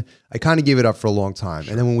then I kind of gave it up for a long time.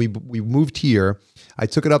 Sure. And then when we moved here, I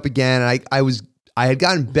took it up again. And I had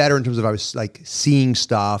gotten better in terms of I was like seeing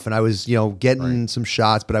stuff and I was, getting some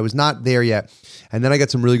shots, but I was not there yet. And then I got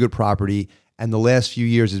some really good property. And the last few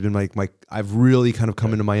years has been like I've really kind of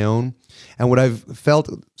come into my own. And what I've felt,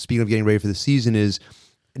 speaking of getting ready for the season, is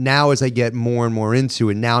now as I get more and more into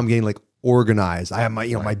it, now I'm getting like organized. I have my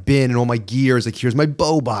my bin and all my gears. Like here's my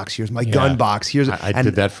bow box, here's my gun box. I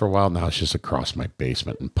did that for a while. Now it's just across my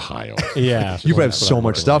basement and piled. Yeah, you have so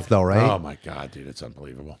much stuff though, right? Oh my god, dude, it's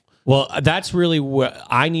unbelievable. Well, that's really what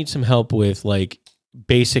I need some help with. Like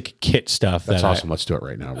basic kit stuff. That's awesome. Let's do it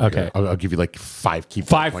right now. Okay. I'll give you like 5 key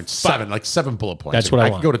bullet points. 7 bullet points. That's what I I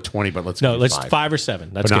want. can go to 20, but let's 5 or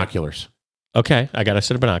 7. That's binoculars. Good. Okay, I got a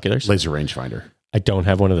set of binoculars. Laser rangefinder. I don't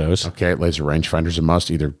have one of those. Okay, laser rangefinder's a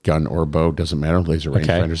must. Either gun or bow, doesn't matter. Laser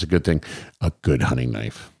rangefinder's a good thing. A good hunting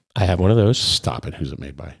knife. I have one of those. Stop it. Who's it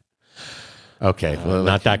made by? Okay,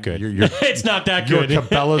 not that good. It's not that good. Your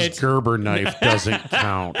Cabela's Gerber knife doesn't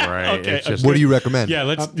count, right? Okay, It's just, What do you recommend? Yeah,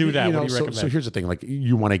 let's do that. What do you recommend? So here's the thing: like,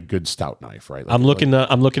 you want a good stout knife, right? Like, I'm looking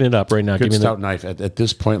it up right now. good Give me stout knife. At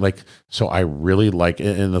this point, like, so I really like,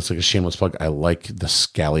 and it's like a shameless plug. I like the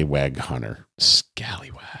Scallywag Hunter.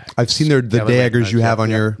 Scallywag. I've seen the daggers you have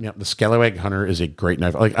on your. Yeah, the Scallywag Hunter is a great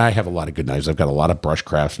knife. Like, I have a lot of good knives. I've got a lot of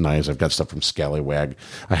brushcraft knives. I've got stuff from Scallywag.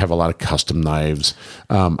 I have a lot of custom knives.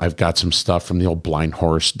 I've got some stuff from the old Blind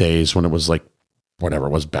Horse days when it was like, whatever it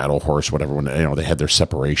was, Battle Horse, whatever, when they had their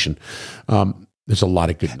separation. There's a lot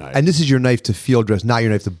of good knives. And this is your knife to field dress, not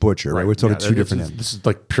your knife to butcher, right? We're talking two different. This is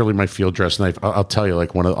like purely my field dress knife. I'll tell you,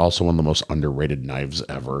 like, one of the most underrated knives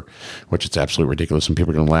ever, which it's absolutely ridiculous, and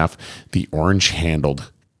people are going to laugh. The orange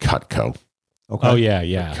handled Cutco. Okay. Oh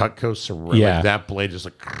yeah. Cutco Ceramic. Yeah. Like, that blade is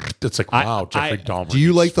like, it's like, wow, Jeffrey Dahmer. Do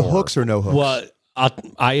you like the hooks or no hooks? Well,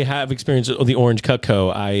 I have experience with the orange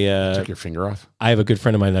Cutco. Took your finger off? I have a good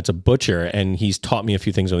friend of mine that's a butcher, and he's taught me a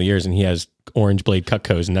few things over the years, and he has orange blade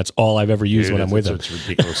Cutcos, and that's all I've ever used when I'm with him. It's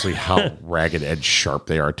ridiculously how ragged edge sharp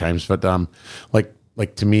they are at times. But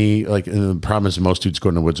like to me, like, the problem is most dudes go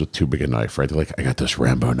in the woods with too big a knife, right? They're like, I got this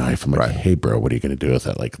Rambo knife. I'm like, hey bro, what are you going to do with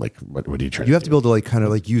that? Like what are you trying? You have to be able to like kind of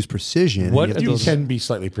like use precision. You can be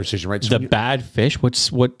slightly precision, right? So The bad fish. What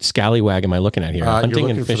scallywag am I looking at here? Hunting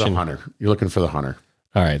and fishing. You're looking for the hunter.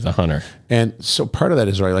 All right, the hunter. And so part of that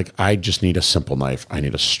is, right, like, I just need a simple knife. I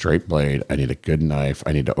need a straight blade. I need a good knife.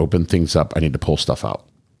 I need to open things up. I need to pull stuff out.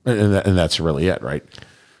 And that's really it, right?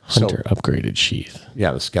 Hunter upgraded sheath.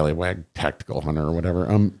 Yeah, the Scallywag Tactical Hunter or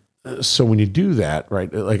whatever. So when you do that,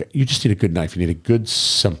 right, like, you just need a good knife. You need a good,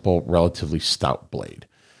 simple, relatively stout blade.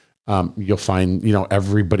 You'll find,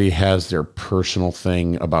 everybody has their personal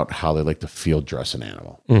thing about how they like to field dress an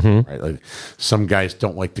animal, right? Like, some guys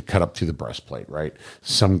don't like to cut up to the breastplate, right?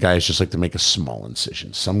 Some guys just like to make a small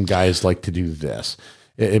incision. Some guys like to do this.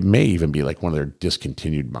 It may even be like one of their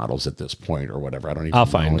discontinued models at this point or whatever. I don't even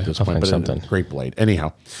know at this point, but something. Great blade.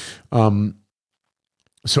 Anyhow,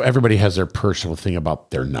 so everybody has their personal thing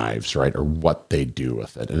about their knives, right? Or what they do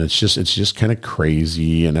with it. And it's just kind of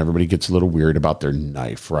crazy, and everybody gets a little weird about their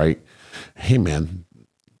knife, right? Hey man,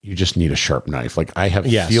 you just need a sharp knife. Like, I have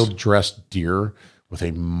field dressed deer with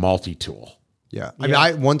a multi-tool. Yeah. I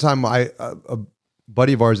mean, one time a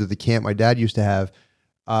buddy of ours at the camp my dad used to have,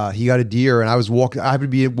 he got a deer, and I happened to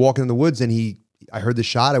be walking in the woods, and I heard the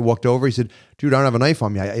shot. I walked over. He said, dude, I don't have a knife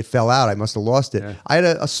on me. It fell out. I must have lost it. Yeah. I had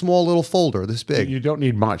a small little folder this big. You don't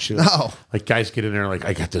need much. No. Like, guys get in there like,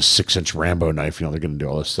 I got this 6-inch Rambo knife. They're going to do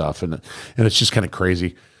all this stuff. And it's just kind of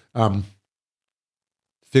crazy.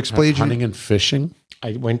 Fixed blades? Hunting and fishing.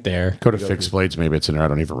 I went there. Go to Fixed Blades. Maybe it's in there. I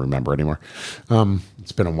don't even remember anymore.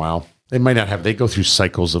 It's been a while. They might not have. They go through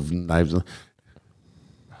cycles of knives.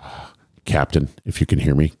 Captain, if you can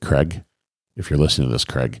hear me, Craig, if you're listening to this,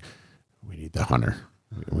 Craig, we need the hunter.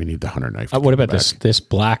 We need the hunter knife. What about this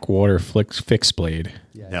Blackwater fixed blade?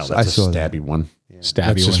 Yeah, no, that's a stabby one. Yeah.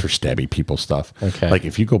 That's just for stabby people stuff. Okay. Like,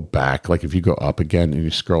 if you go back, like if you go up again and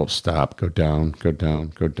you scroll, stop, go down a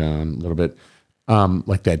little bit.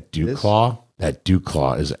 Like that dew claw. That dew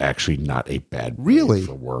claw is actually not a bad blade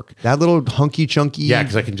for work. That little hunky chunky. Yeah,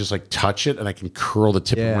 because I can just like touch it, and I can curl the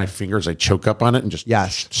tip of my fingers. I choke up on it and just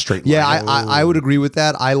straight line. Yeah, I would agree with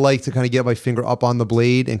that. I like to kind of get my finger up on the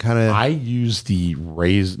blade and kind of. I use the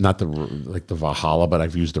razor, not the Valhalla, but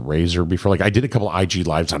I've used the razor before. Like, I did a couple of IG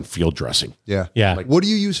lives on field dressing. Yeah. Like, what do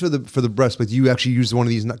you use for the breastplate? Do you actually use one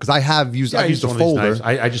of these? Because I've used a folder.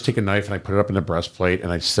 I just take a knife and I put it up in the breastplate,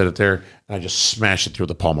 and I set it there, and I just smash it through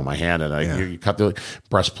the palm of my hand, and you cut the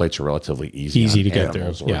breastplates are relatively easy to get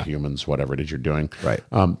through, or humans, whatever it is you're doing. Right.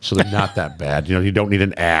 So they're not that bad. You don't need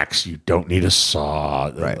an axe. You don't need a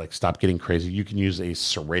saw. Right. Like, stop getting crazy. You can use a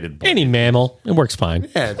serrated blade. Any mammal, it works fine.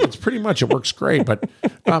 Yeah, it's pretty much, it works great. But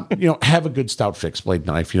have a good stout fixed blade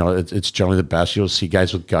knife. It's generally the best. You'll see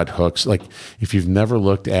guys with gut hooks. Like, if you've never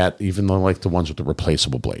looked at even the ones with the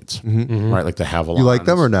replaceable blades, right? Like the Havalons. You like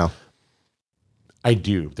them or no? I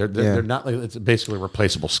do. They're not like, it's basically a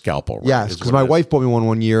replaceable scalpel. Right? Yes, because my wife bought me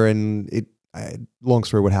one year, and long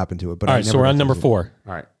story what happened to it. But all right, so we're on number 4.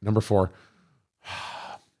 All right, number 4.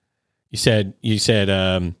 You said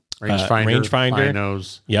rangefinder,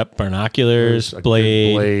 binos. Yep, binoculars,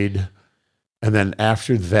 blade, and then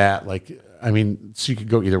after that, like, I mean, so you could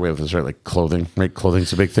go either way with this, right? Like clothing, right?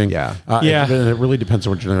 Clothing's a big thing. Yeah. It really depends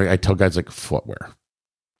on what you're doing. I tell guys like footwear.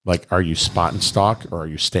 Like, are you spot and stock or are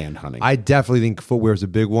you stand hunting? I definitely think footwear is a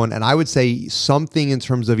big one, and I would say something in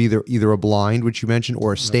terms of either a blind, which you mentioned,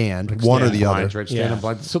 or a stand, Like one or stand the other. blinds, right? Stand and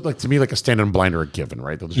blind. So, like to me, like a stand and blind are a given,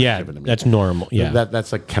 right? Those are given to me. that's normal. Yeah.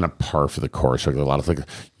 That's like kind of par for the course. Like a lot of like,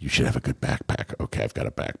 you should have a good backpack. Okay, I've got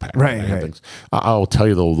a backpack. Right, I have right. things. I'll tell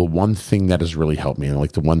you though, the one thing that has really helped me, and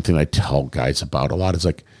like the one thing I tell guys about a lot is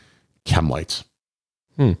like chem lights.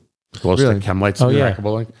 Glow stick chem lights.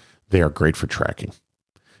 They are great for tracking.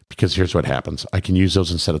 Because here's what happens. I can use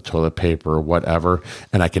those instead of toilet paper or whatever,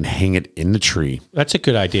 and I can hang it in the tree That's a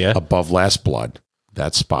good idea. above last blood,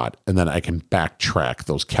 that spot, and then I can backtrack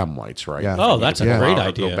those chem lights, right? Yeah. Oh, that's a great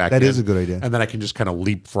idea. That is a good idea. And then I can just kind of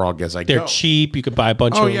leapfrog as I They're go. cheap. You could buy a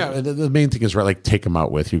bunch Oh of yeah, and the main thing is right. Like take them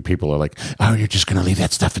out with you. People are like, "Oh, you're just going to leave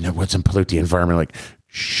that stuff in the woods and pollute the environment." Like,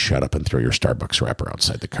 shut up and throw your Starbucks wrapper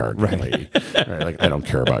outside the car, lady. Right? Like I don't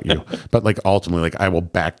care about you. But like ultimately, like I will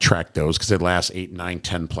backtrack those because they last 8, 9,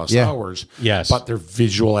 10 plus hours. Yes. but they're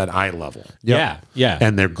visual at eye level. Yeah. Yeah.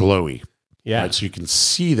 And they're glowy. Yeah. Right? So you can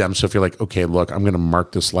see them. So if you're like, okay, look, I'm going to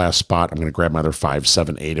mark this last spot. I'm going to grab my other 5,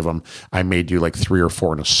 7, 8 of them. I may do like 3 or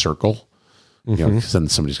 4 in a circle. You know, because then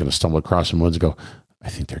somebody's going to stumble across some woods and go, I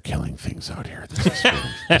think they're killing things out here.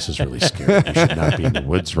 This is really scary. You should not be in the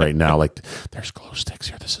woods right now. Like there's glow sticks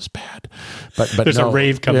here. This is bad. But There's a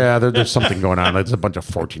rave coming. Yeah, there's something going on. There's a bunch of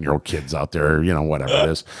 14-year-old kids out there. You know, whatever it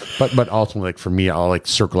is. But ultimately, like for me, I'll like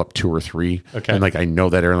circle up 2 or 3. Okay. And like I know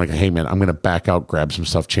that area. Like, hey man, I'm gonna back out, grab some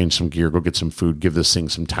stuff, change some gear, go get some food, give this thing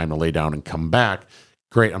some time to lay down, and come back.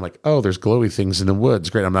 Great. I'm like, oh, there's glowy things in the woods.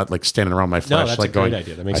 Great. I'm not like standing around my flashlight that's a going, great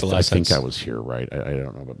idea. That makes a lot of I sense. think I was here, right? I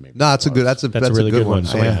don't know, but maybe. No, that's a good. That's a really good one. one.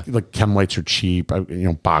 So, Yeah. Like chem lights are cheap,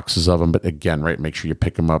 boxes of them. But again, right, make sure you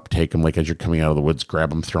pick them up, take them like as you're coming out of the woods, grab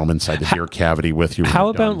them, throw them inside the deer cavity with you. when How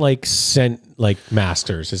you're about done. like scent like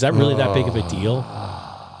masters? Is that really that big of a deal?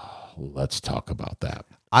 Let's talk about that.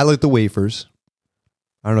 I like the wafers.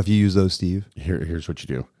 I don't know if you use those, Steve. Here's what you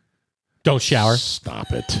do. Don't shower.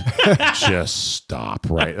 Stop it. Just stop,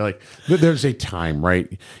 right? Like there's a time, right?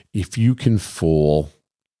 If you can fool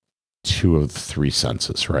 2 of the 3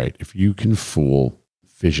 senses, right? If you can fool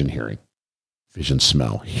vision,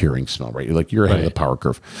 smell, hearing, smell, right? You're ahead of the power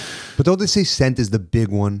curve. But don't they say scent is the big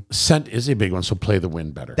one? Scent is a big one, so play the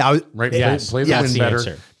wind better. Right? Yes. Play the That's wind the better.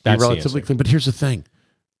 answer. Be That's the relatively answer. clean. But here's the thing.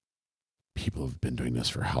 People have been doing this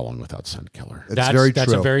for how long without scent killer? That's very That's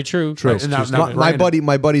true. a very true. True. That's Now- true now- statement.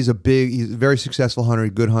 My buddy's he's a very successful hunter, a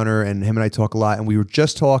good hunter, and him and I talk a lot. And we were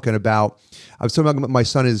just talking about, I was talking about my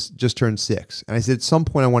son has just turned 6. And I said, at some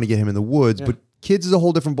point I want to get him in the woods, but kids is a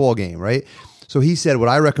whole different ball game, right? So he said, what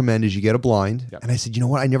I recommend is you get a blind. Yep. And I said, you know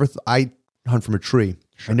what? I hunt from a tree.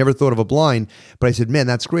 I never thought of a blind, but I said, man,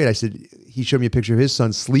 that's great. I said, he showed me a picture of his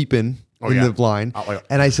son sleeping in the blind. Oh, yeah.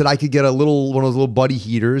 And I said, I could get one of those little buddy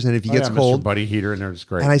heaters. And if he gets cold, Mr. Buddy heater in there is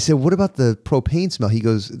great. and I said, what about the propane smell? He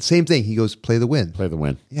goes, same thing. He goes, play the wind. Play the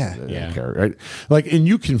wind. Yeah. They don't care, right? Like, and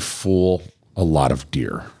you can fool a lot of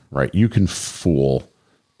deer, right? You can fool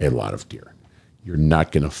a lot of deer. You're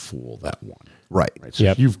not going to fool that one. Right. So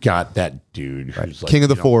if you've got that dude who's like King of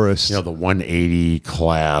the forest. the 180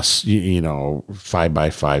 class, 5x5,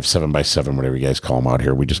 7x7, whatever you guys call them out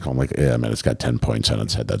here. We just call them like, yeah, man, it's got 10 points on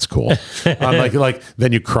its head. That's cool. like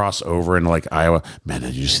then you cross over in like Iowa, man,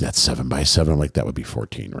 did you see that 7x7? I'm like, that would be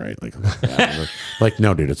 14, right? Like,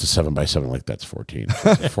 no, dude, it's a 7x7. Like, that's 14. It's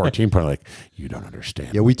a 14 point. Like, you don't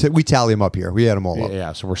understand. Yeah, we tally them up here. We had them all up.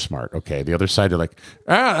 Yeah, so we're smart. Okay, the other side, they're like,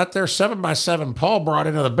 that there 7x7 Paul brought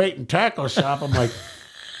into the bait and tackle shop. I'm like,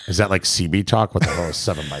 is that like CB talk? What the hell is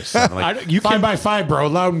 7x7? Like, you can- 5x5, bro,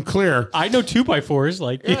 loud and clear. I know 2x4s.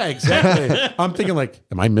 Like, Yeah, exactly. I'm thinking like,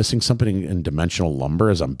 am I missing something in dimensional lumber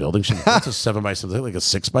as I'm building shit? That's a 7x7. Is that like a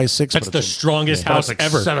 6x6? that's the strongest house like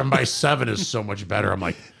ever. 7x7 is so much better. I'm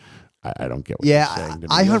like, I don't get what you're Yeah, saying. to me.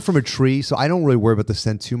 I hunt from a tree, so I don't really worry about the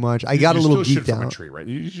scent too much. I got a You little still should geeked from a out. tree, right?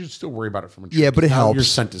 You should still worry about it from a tree. Yeah, but it Now Your helps.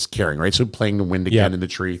 scent is carrying, right? So playing the wind again in the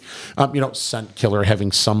tree. Scent killer,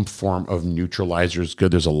 having some form of neutralizer is good.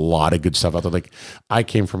 There's a lot of good stuff out there. Like I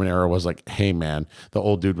came from an era was like, hey man, the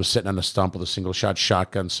old dude was sitting on a stump with a single shot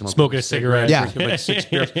shotgun, Smoking a cigarette. Yeah. drinking like 6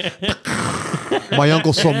 beers. My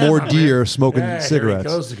uncle saw more deer smoking Here he cigarettes.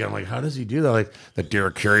 goes again. I'm like, how does he do that? Like the deer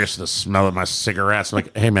are curious to the smell of my cigarettes. I'm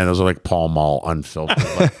like, hey man, those are like Pall Mall unfiltered,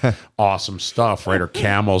 like, awesome stuff, right? Or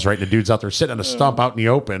Camels, right? And the dude's out there sitting on a stump out in the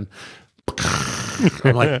open.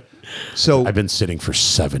 I'm like, So I've been sitting for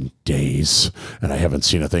 7 days and I haven't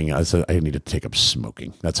seen a thing. I said, I need to take up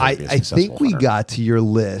smoking. That's how I you be a think successful we hunter. got to your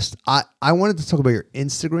list. I wanted to talk about your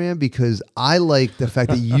Instagram because I like the fact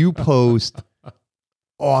that you post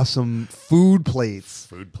awesome food plates.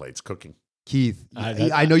 Food plates, cooking. Keith,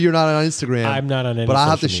 I know you're not on Instagram. I'm not on any, but I'll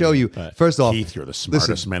have to show you. First off, Keith, you're the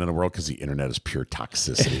smartest man in the world because the internet is pure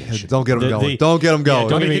toxicity. Don't get him going. Don't get him going.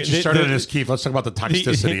 Don't get you started on this, Keith. Let's talk about the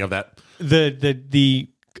toxicity of that. The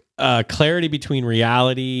clarity between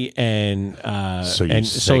reality and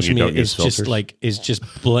social media is just like it's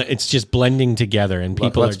just blending together, and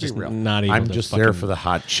people are just not able. I'm just there for the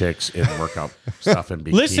hot chicks in workout stuff and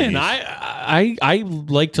bikinis. Listen, I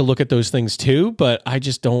like to look at those things too, but I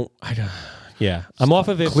just don't. Yeah, I'm off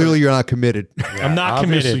of it. Clearly, you're not committed. Yeah, I'm not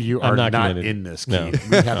committed. You are not committed. in this. Keith.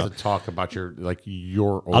 We have to talk about your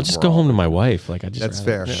overall. I'll just go home to my wife. That's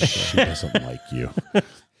fair. She doesn't like you.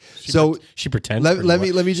 She pretends. Let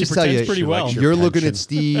me just tell you. Pretty well. You're looking at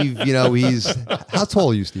Steve. You know he's. How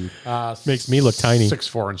tall are you, Steve? Makes me look tiny.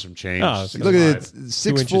 6'4" and some change. Look at it,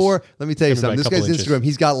 6'4". Let me tell you something. This guy's Instagram.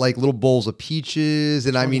 He's got like little bowls of peaches,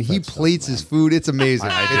 and I mean he plates his food. It's amazing.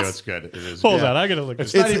 I do. It's good. It is. Hold on, I gotta look.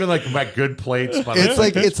 It's not even like my good plates. But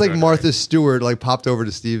it's like Martha Stewart like popped over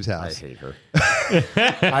to Steve's house. I hate her.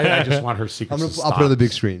 I just want her secrets. I'll put it on the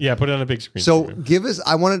big screen. Yeah, put it on the big screen. So give us.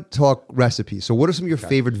 I want to talk recipes. So what are some of your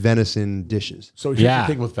favorite venison dishes? So here's the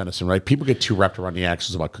thing with venison, right? People get too wrapped around the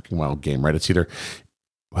axles about cooking wild game, right? It's either,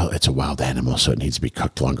 well, it's a wild animal, so it needs to be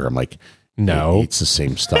cooked longer. I'm like, no, it eats the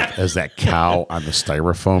same stuff as that cow on the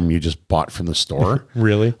styrofoam you just bought from the store.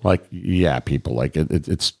 Really? Like, yeah, people like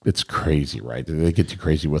it's crazy, right? They get too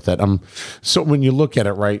crazy with that. So when you look at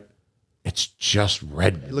it, right, it's just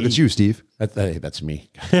red meat. Look at you, Steve. That's me.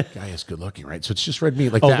 God, guy is good looking, right? So it's just red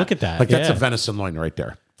meat like that. Oh, look at that. Like that's a venison loin right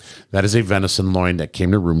there. That is a venison loin that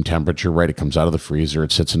came to room temperature, right? It comes out of the freezer.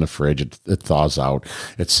 It sits in the fridge. It thaws out.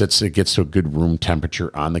 It gets to a good room temperature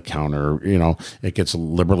on the counter. You know, it gets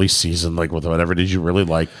liberally seasoned, like with whatever it is you really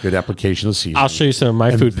like. Good application of seasoning. I'll show you some of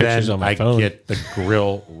my food pictures on my phone. I get the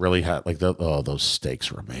grill really hot. Like those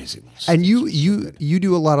steaks are amazing. And you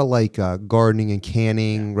do a lot of like gardening and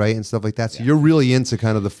canning, right, and stuff like that. So you're really into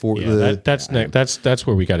kind of that's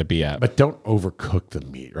where we got to be at. But don't overcook the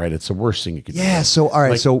meat, right? It's the worst thing you can do. Yeah. So all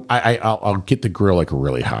right. Like, so I'll get the grill like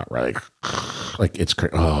really hot, right? Like it's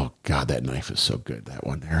crazy. Oh God, that knife is so good. That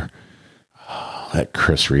one there. Oh, that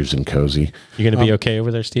Chris Reeves and Cozy. You gonna be okay over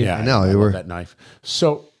there, Steve? Yeah, I know. I love that knife.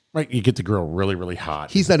 So right, you get the grill really, really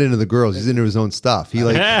hot. He's not into the girls. He's into his own stuff.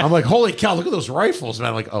 I'm like, holy cow! Look at those rifles, man.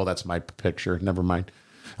 I'm like, oh, that's my picture. Never mind.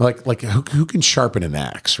 Like who can sharpen an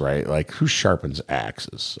axe, right? Like who sharpens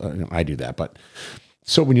axes? I do that, but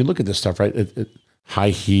so when you look at this stuff, right?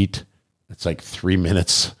 High heat. It's like 3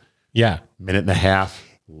 minutes. Yeah. Minute and a half.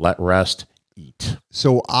 Let rest. Eat.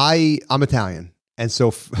 So I'm Italian. And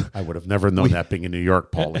so I would have never known that being in New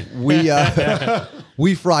York, Paulie.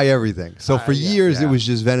 We fry everything. So for years it was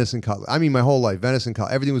just venison cutlet. I mean, my whole life, venison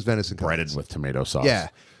cutlet. Everything was venison cutlet. Breaded with tomato sauce. Yeah.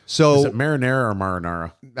 So is it marinara or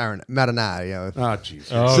marinara? Marinara, yeah. Oh, jeez.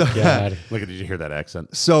 Oh, God. Look at, did you hear that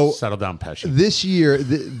accent? So settle down, Pesci. This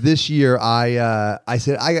year, I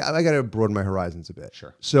said I got to broaden my horizons a bit.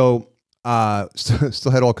 Sure. So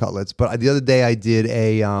still had all cutlets, but the other day I did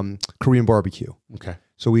a Korean barbecue. Okay.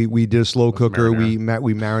 So we did a slow cooker. Marinara.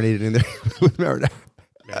 We marinated in there with marinara.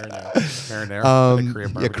 Marinara.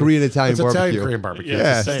 Korean barbecue. Korean Italian barbecue. Italian Korean barbecue.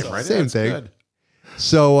 Yeah, it's the same, right? Same That's thing. Good.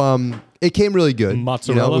 So it came really good.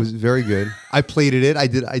 Mozzarella. You know, it was very good. I plated it. I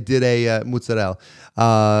did a mozzarella.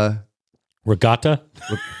 Regatta.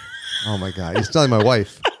 Oh my God, you're telling my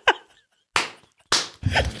wife.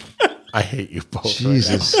 I hate you both.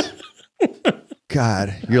 Jesus. Right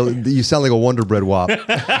God, you sound like a Wonder Bread Wop. I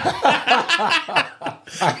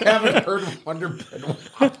haven't heard Wonder Bread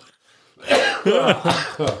Wop.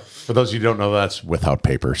 For those of you who don't know, that's without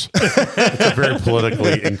papers. It's a very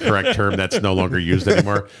politically incorrect term that's no longer used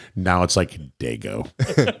anymore. Now it's like Dago.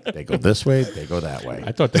 They go this way, they go that way.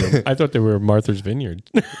 I thought they were Martha's Vineyard.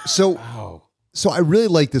 So I really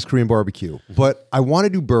like this Korean barbecue, but I want to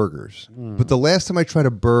do burgers. But the last time I tried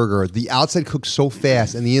a burger, the outside cooked so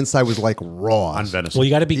fast and the inside was like raw. On venison. Well,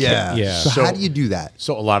 you got to be careful. Yeah. So how do you do that?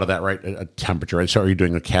 So a lot of that, right? A temperature, right? So are you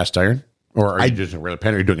doing a cast iron? Or are you just a regular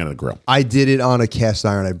pan? Or are you doing it on the grill? I did it on a cast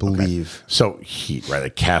iron, I believe. Okay. So heat, right? A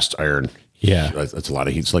cast iron. Yeah. That's a lot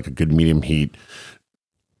of heat. It's like a good medium heat.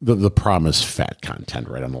 The problem is fat content,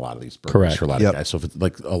 right, on a lot of these burgers. Correct. For a lot of guys. So if it's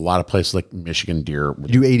like a lot of places like Michigan deer.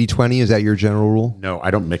 You do 80-20? Is that your general rule? No, I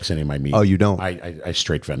don't mix any of my meat. Oh, you don't? I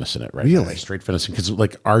straight venison it, right? Really? I straight venison because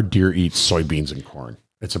like our deer eats soybeans and corn.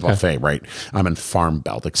 It's a buffet, right? I'm in Farm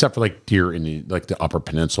Belt, except for like deer in the upper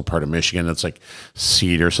peninsula part of Michigan. It's like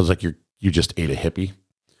cedar. So it's like you just ate a hippie.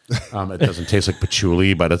 It doesn't taste like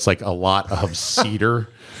patchouli, but it's like a lot of cedar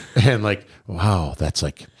And like, wow, that's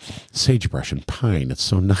like sagebrush and pine. It's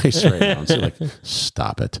so nice right now. And so like,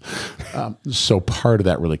 stop it. So part of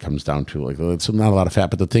that really comes down to like, it's not a lot of fat,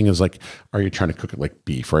 but the thing is like, are you trying to cook it like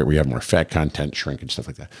beef, right? Where you have more fat content, shrinkage, stuff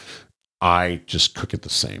like that. I just cook it the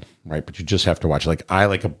same, right? But you just have to watch. Like I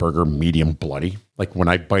like a burger medium bloody. Like when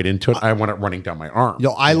I bite into it, I want it running down my arm.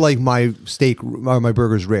 Yo, I like my steak, my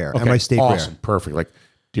burgers rare, and my steak awesome, rare. Perfect. Like,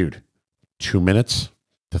 dude, 2 minutes,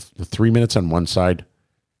 the 3 minutes on one side,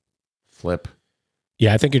 flip.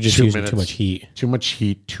 Yeah, I think you're just 2 using minutes, too much heat. Too much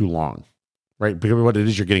heat, too long. Right? Because what it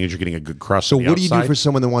is you're getting a good crust. So on the what do you do outside. for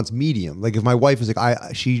someone that wants medium? Like if my wife is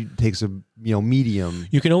like, she takes a medium.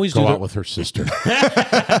 You can always Go do out with her sister.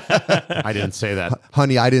 I didn't say that.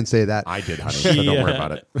 Honey, I didn't say that. I did, honey. So don't worry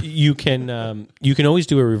about it. You can always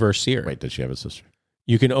do a reverse sear. Wait, does she have a sister?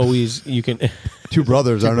 You can Two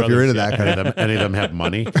brothers. I don't know if you're into that kind of. Any of them have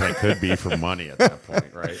money? That could be for money at that point,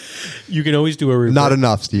 right? you can always do a reverse. Not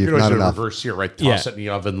enough, Steve. You can always Not do a enough. reverse sear, right? Toss it in the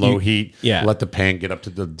oven, low heat. Yeah. Let the pan get up to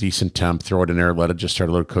the decent temp. Throw it in there. Let it just start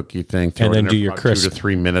a little cookie thing. Throw And it then in do there your for about crisp. 2 to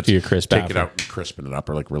 3 minutes. Do your crisp Take after. it out and crispen it up,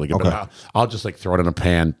 or like really good. Okay. But I'll just like throw it in a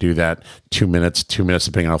pan. Do that 2 minutes,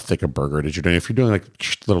 depending on how thick a burger it is you're doing. If you're doing like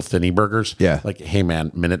little thinny burgers, like hey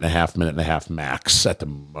man, minute and a half max at the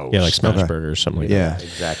most. Yeah, like smash burgers, something like that. Yeah,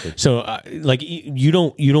 exactly. So, like, you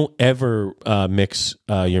don't ever mix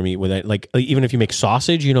your meat with it. Like, even if you make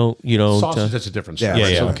sausage, you don't. Sausage, that's a different story. Yeah,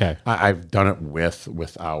 yeah, So okay. I've done it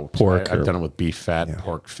without Pork I've or- done it with beef fat,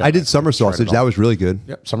 pork fat. I did summer sausage. That was really good.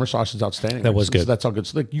 Yep, summer sausage is outstanding. That was So good. that's all good.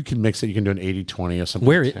 So like you can mix it. You can do an 80-20 or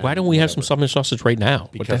something. Why don't we have some summer sausage right now?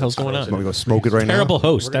 What the hell's going Want me to on? go smoke it right Terrible now?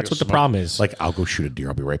 host. That's what the problem is. Like I'll go shoot a deer.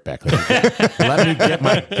 I'll be right back. Let me get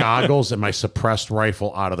my goggles and my suppressed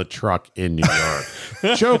rifle out of the truck in New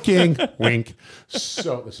York. Joking. Wink.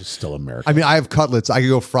 So this is still America. I mean, I have cutlets. I could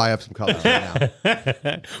go fry up some cutlets right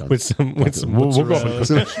now. with some We'll go up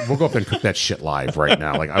mozzarella. and we'll go up and cook that shit live right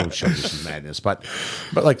now. Like I will show you some madness, but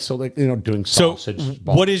like so like doing So, sausage.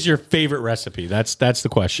 what is your favorite recipe? That's the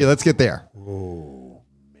question. Yeah, let's get there.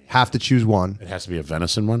 Have to choose one. It has to be a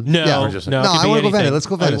venison one. No, Yeah. no, No, it could I be want to go anything. venison. Let's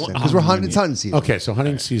go venison because we're hunting. It's hunting season. Okay, so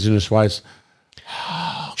hunting season is wise.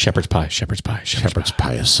 Shepherd's pie. Shepherd's pie. Shepherd's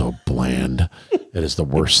pie is so bland. It is the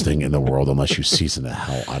worst thing in the world unless you season the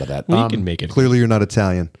hell out of that. You can make it. Clearly, you're not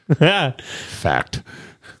Italian. Fact.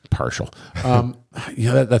 Partial.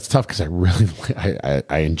 That's tough because I really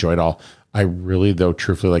I enjoy it all. I really though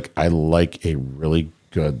truthfully I like a really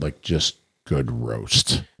good just good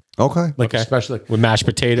roast. Okay. Okay. Especially With mashed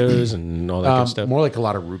potatoes and all that good stuff. more like a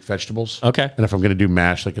lot of root vegetables. Okay. And if I'm going to do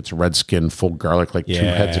mash, it's red skin, full garlic, 2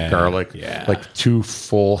 heads of garlic, Yeah. 2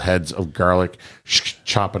 full heads of garlic,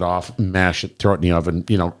 chop it off, mash it, throw it in the oven,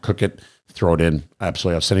 cook it, throw it in.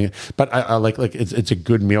 Absolutely outstanding. It. But I like it's a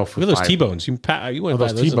good meal for Look at those 5. T-bones. You went by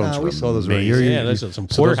those those. T-bones we were saw those right amazing. here. Yeah, those are some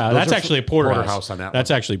So porterhouse. those That's are actually a porterhouse. porterhouse on that That's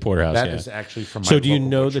one. actually porterhouse. That yeah. is actually from my So do you local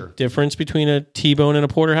know butcher. the difference between a T-bone and a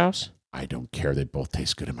porterhouse? I don't care. They both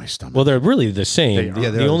taste good in my stomach. Well, they're really the same. They are. Yeah,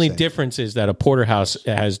 they're the the only same. difference is that a porterhouse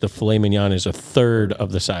has the filet mignon is a third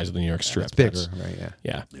of the size of the New York strip. Bigger, right? Yeah.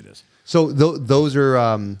 Yeah. it is. So those are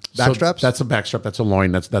back straps. That's a backstrap. That's a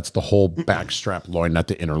loin. That's the whole backstrap loin, not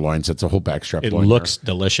the inner loins. That's a whole backstrap It loin. looks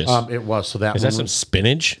delicious. It was. So that is one that some was-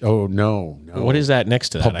 spinach? Oh no. What is that next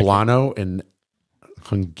to that? Poblano and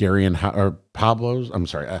Hungarian or Pablo's. I'm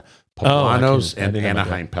sorry, I Poblanos didn't and know about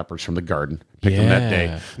Anaheim peppers from the garden. Pick them that day.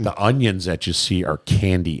 Yeah. The onions that you see are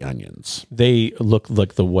candy onions. They look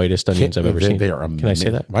like the whitest onions I've ever seen. They are Can I say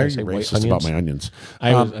that? Why Can I are say you white racist about my onions?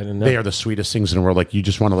 I didn't know. They are the sweetest things in the world. You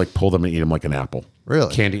just want to pull them and eat them like an apple.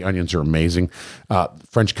 Really? Candy onions are amazing.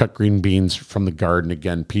 French cut green beans from the garden.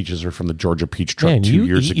 Again, peaches are from the Georgia peach truck Man, 2 you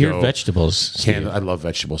years eat ago. your vegetables. Steve. I love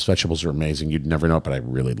vegetables. Vegetables are amazing. You'd never know it, but I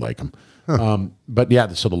really like them. But yeah,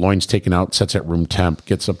 so the loin's taken out, sets at room temp,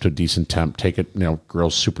 gets up to a decent temp, take it,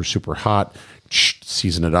 grills super, super hot,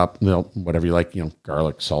 season it up, whatever you like,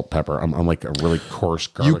 garlic, salt, pepper. I'm like a really coarse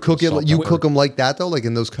garlic. you cook and it. salt, You pepper. cook them like that though, like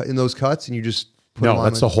in those cuts, and you just put them No, on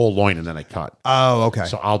that's the whole loin, and then I cut. Oh, okay.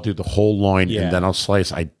 So I'll do the whole loin, Yeah. and then I'll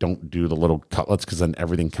slice. I don't do the little cutlets because then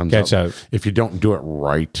everything comes Gets out. out. If you don't do it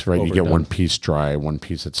right, you get Overdone. one piece dry, one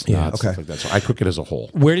piece that's not, stuff okay. like that. So I cook it as a whole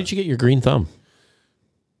Where did you get your green thumb?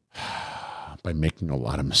 by making a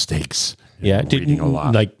lot of mistakes. Yeah, and did reading a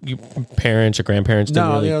lot. like your parents or grandparents didn't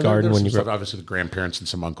really garden there's when you some grew stuff, up? obviously the grandparents and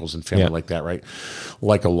some uncles and family Yeah. like that, right?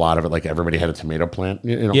 Like a lot of it, like everybody had a tomato plant,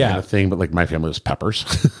 Yeah. kind of thing. But like my family was peppers.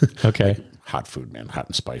 Okay. Hot food, man, hot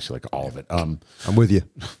and spicy, like all of it. I'm with you.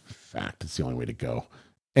 Fact, it's the only way to go.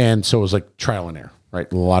 And so it was like trial and error,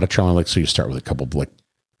 right? A lot of trial and error. So you start with a couple of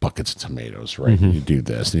buckets of tomatoes, right? Mm-hmm. And you do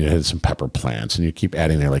this, and you had some pepper plants, and you keep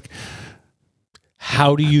adding there. Like,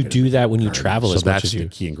 How do you do that when you travel So as much that's as the you?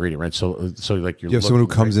 key ingredient, right? So like You have someone who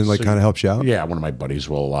comes in, like, kind of helps you out? Yeah, one of my buddies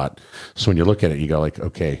will a lot. So when you look at it, you go like,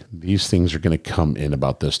 okay, these things are going to come in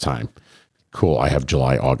about this time. Cool. I have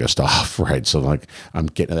July, August off, right? So like I'm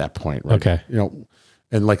getting to that point, right? Okay.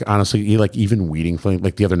 And like honestly, even weeding,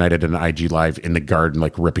 like the other night I did an IG live in the garden,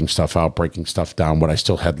 like ripping stuff out, breaking stuff down, what I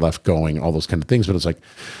still had left going, all those kind of things. But it's like,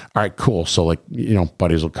 all right, cool. So like,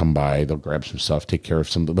 buddies will come by, they'll grab some stuff, take care of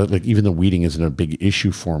some, but like even the weeding isn't a big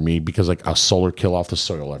issue for me because like I'll solar kill off the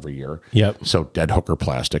soil every year. Yep. So dead hooker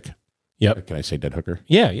plastic. Yep. Can I say dead hooker?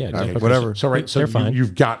 Yeah. Whatever. So right, so They're fine.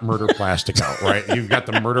 you've got murder plastic out, right? You've got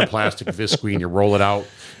the murder plastic visqueen. You roll it out,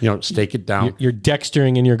 stake it down. You're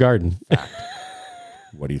dextering in your garden.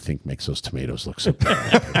 What do you think makes those tomatoes look so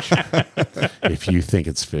good? If you think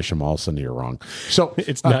it's fish, I'm all of a sudden you're wrong. So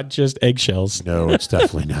It's not just eggshells. no, it's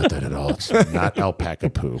definitely not that at all. It's not alpaca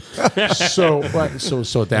poo. So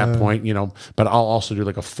at that point, but I'll also do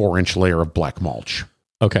like a 4-inch layer of black mulch.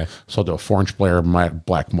 Okay. So I'll do a 4-inch layer of my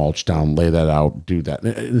black mulch down, lay that out, do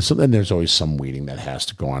that. So then there's always some weeding that has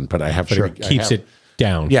to go on, but I have Keeps it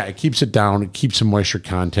down. Yeah, it keeps it down. It keeps some moisture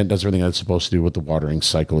content. Does everything that it's supposed to do with the watering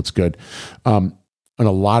cycle. It's good. And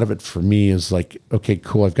a lot of it for me is like, okay,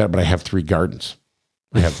 cool. But I have 3 gardens.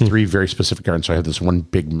 I have 3 very specific gardens. So I have this one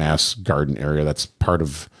big mass garden area. That's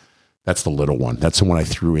the little one. That's the one I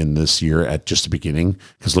threw in this year at just the beginning.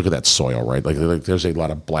 Because look at that soil, right? Like there's a lot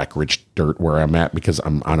of black, rich dirt where I'm at because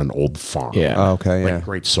I'm on an old farm. Yeah. Oh, okay. Yeah. Like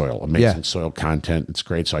great soil, amazing soil content. It's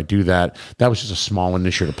great. So I do that. That was just a small one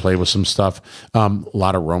this year to play with some stuff. A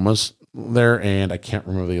lot of aromas there. And I can't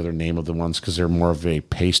remember the other name of the ones because they're more of a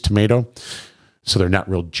paste tomato. So they're not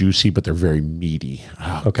real juicy, but they're very meaty.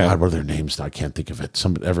 Oh, Okay. God, what are their names now? I can't think of it.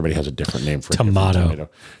 Everybody has a different name for Tomato.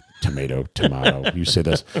 Tomato. You say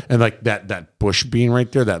this. And like that bush bean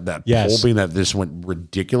right there, that Yes. pole bean that this went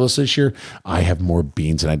ridiculous this year. I have more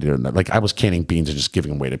beans than I did. Like I was canning beans and just giving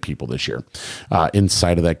them away to people this year.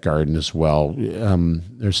 Inside of that garden as well,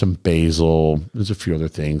 there's some basil. There's a few other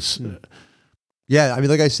things. Yeah, I mean,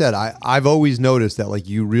 like I said, I've always noticed that like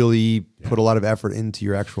you really put a lot of effort into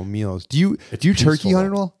your actual meals. Do you turkey hunt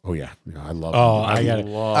at all? Oh yeah, I love. Oh, I got it.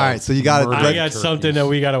 All right, so you got it. I got something that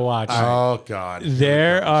we got to watch. Oh God,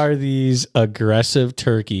 There are these aggressive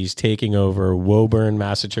turkeys taking over Woburn,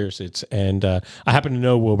 Massachusetts, and I happen to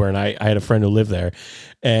know Woburn. I had a friend who lived there,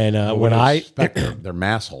 and they're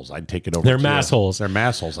mass holes, I'd take it over. They're too. mass holes. They're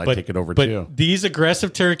mass holes. I'd take it over but too. These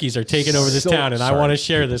aggressive turkeys are taking over this town, and I want to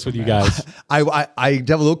share this with you guys. I have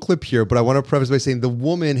a little clip here, but I want to preface by saying the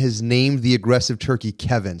woman has named the aggressive turkey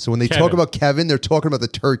Kevin. So when they talk about Kevin, they're talking about the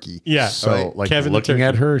turkey. Yeah. So like Kevin the looking turkey.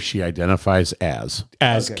 at her, she identifies as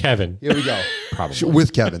Kevin. Here we go. probably.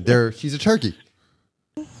 With Kevin. She's a turkey.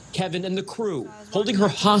 Kevin and the crew holding her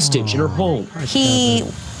hostage in her home. He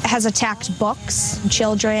has attacked books,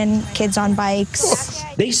 children, kids on bikes.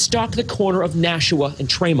 They stalk the corner of Nashua and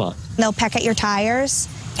Tremont. They'll peck at your tires,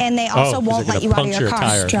 and they also 'cause won't they're let gonna you out of puncture your a car.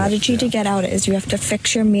 tire. Strategy to get out is you have to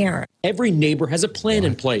fix your mirror. Every neighbor has a plan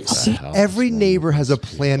in place. Every neighbor has a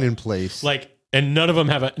plan in place. And none of them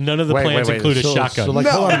have none of the plans include a shotgun. So like,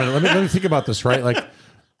 hold on a minute. Let me think about this, right? Like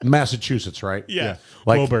Massachusetts, right? Yeah.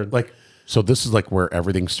 Like, Woburn. So this is like where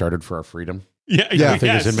everything started for our freedom. Yeah.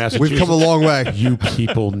 Everything is in Massachusetts. We've come a long way. You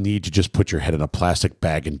people need to just put your head in a plastic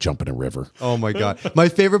bag and jump in a river. Oh my God. My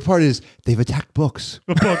favorite part is they've attacked books.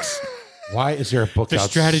 Books. Why is there a book The outside?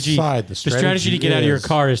 strategy to get out of your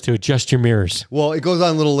car is to adjust your mirrors. Well, it goes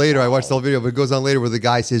on a little later. I watched the whole video, but it goes on later where the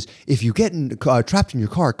guy says, if you get trapped in your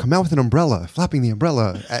car, come out with an umbrella, flapping the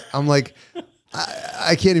umbrella. I'm like,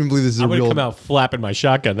 I can't even believe this is I a would real. come out flapping my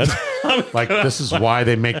shotgun. That's Like this is why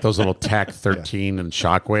they make those little TAC 13 and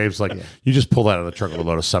shockwaves. Like you just pull that out of the truck with a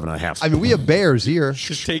load of 7.5. I mean, we have bears here.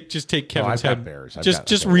 just take Oh, I've Kevin's got head. bears. I've Just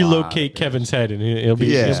got a lot relocate of Kevin's head, and it'll be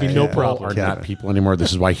Yeah, no yeah. problem. Are not people anymore.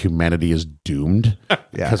 This is why humanity is doomed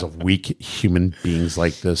because of weak human beings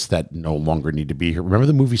like this that no longer need to be here. Remember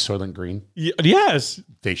the movie Soylent Green? Yes.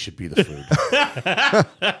 They should be the food.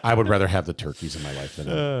 I would rather have the turkeys in my life than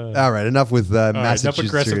All right, enough with Massachusetts. enough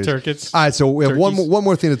aggressive series. turkeys. All right, so we have Turkeys. one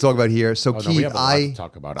more thing to talk about here. So Oh, no, Keith, we have a lot to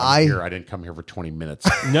talk about. I'm here. I didn't come here for 20 minutes.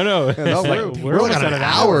 No. No, we're almost like at an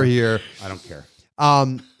hour here. I don't care.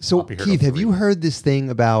 So be here Keith, till have you 3. heard this thing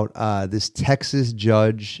about this Texas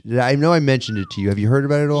judge? I know I mentioned it to you. Have you heard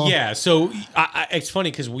about it at all? Yeah. So it's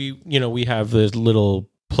funny because we have this little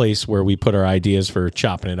place where we put our ideas for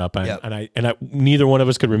chopping it up, and, Yep. and I neither one of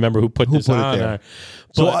us could remember who put this put it on. there?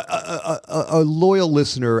 But So a loyal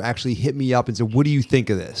listener actually hit me up and said, "What do you think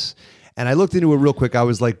of this?" And I looked into it real quick. I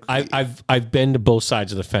was like, I've been to both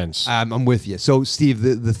sides of the fence. I'm with you. So, Steve,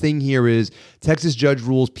 the thing here is Texas judge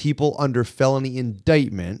rules people under felony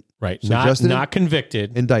indictment Right. So Not just an not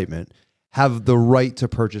convicted. indictment, have the right to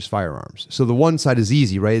purchase firearms. So the one side is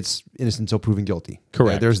easy, right? It's innocent until proven guilty.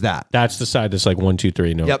 Correct. Okay, there's that. That's the side that's like 1, 2,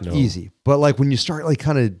 3. No. Yep, no. easy. But like when you start like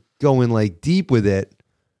kind of going like deep with it,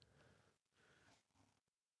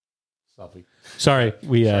 Selfie. Sorry,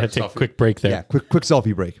 we had to take a selfie. quick break there. yeah, quick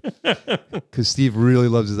selfie break. Because Steve really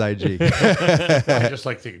loves his IG. I just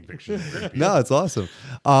like taking pictures. No, it's awesome.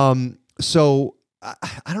 So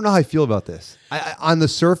I don't know how I feel about this. On the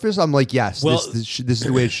surface, I'm like, yes, Well, this is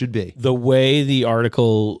the way it should be. The way the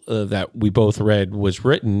article that we both read was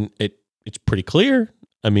written, it's pretty clear.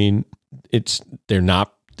 I mean, they're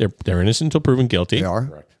innocent until proven guilty. They are.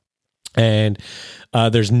 Correct. And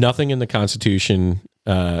there's nothing in the Constitution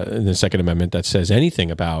in the Second Amendment that says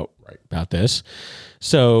anything about this.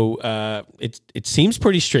 So it seems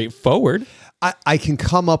pretty straightforward. I can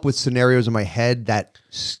come up with scenarios in my head that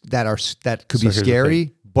could be here's the scary,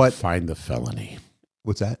 thing. but Define the felony.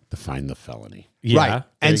 what's that? Define the felony. Yeah, Right. there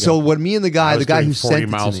And you so go. what me and the guy who 40 sent it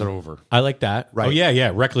miles to and me, over. I like that. Right. Oh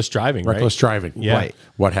yeah, reckless driving. Reckless driving. Yeah. Right.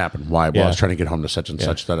 What happened? Why? Well, I Yeah. was trying to get home to such and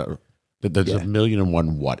such. There's a million and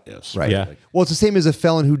one what ifs. right? Yeah. Well, it's the same as a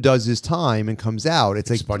felon who does his time and comes out. It's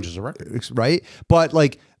like Sponges a record. right? But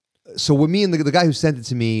like, so what me and the guy who sent it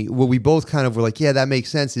to me, what we both kind of were like, yeah, that makes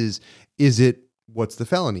sense. Is it what's the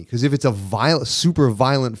felony? Because if it's a super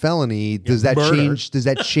violent felony, does that murder. change? Does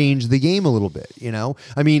that change the game a little bit? You know,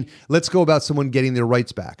 I mean, let's go about someone getting their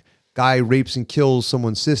rights back. Guy rapes and kills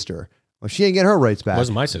someone's sister. Well, she ain't getting her rights back.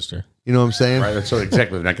 Wasn't my sister. You know what I'm saying? Right. So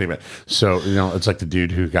exactly. They're not going to get. So it's like the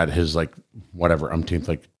dude who got his like whatever umpteenth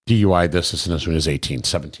like DUI this and this when he was 18,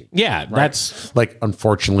 17. Yeah, that's Like,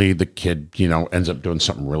 unfortunately, the kid, ends up doing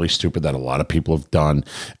something really stupid that a lot of people have done,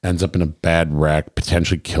 ends up in a bad wreck,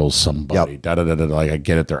 potentially kills somebody. Yep. Da, da, da, da, like, I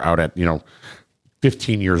get it. They're out at,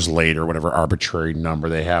 15 years later, whatever arbitrary number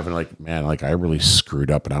they have. And like, man, like I really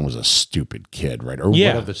screwed up and I was a stupid kid, right? Or Yeah.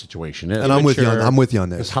 whatever the situation is. And I'm with you. I'm with you on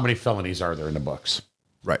Because this. how many felonies are there in the books?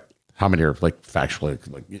 Right. How many are like factually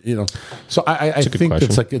So I a good think question.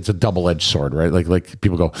 it's like it's a double-edged sword, right? Like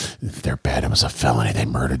people go, if they're bad, it was a felony, they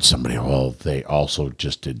murdered somebody. Well, they also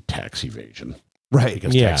just did tax evasion. Right.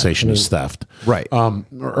 Because Yeah. taxation is theft. Right.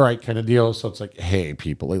 Right kind of deal. So it's like, hey,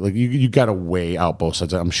 people, like you gotta weigh out both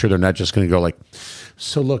sides. I'm sure they're not just gonna go like,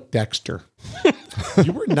 so look, Dexter,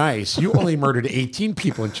 you were nice. You only murdered 18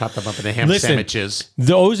 people and chopped them up into ham Listen. sandwiches.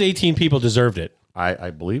 those 18 people deserved it.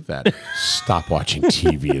 I believe that. Stop watching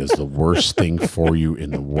TV. It is the worst thing for you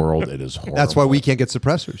in the world. It is horrible. That's why we can't get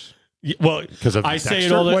suppressors. Well, Because of I say it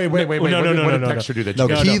Dexter? all the Wait. No, What did no. Dexter do that No, you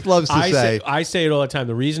got? Keith loves to say. I say it all the time.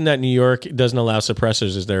 The reason that New York doesn't allow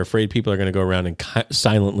suppressors is they're afraid people are going to go around and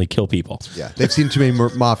silently kill people. Yeah, they've seen too many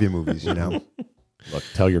mafia movies. You know. Look,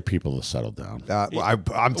 tell your people to settle down.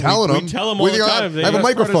 I'm telling we them. tell 'em all the time. I have a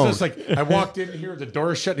microphone. It's like I walked in here, the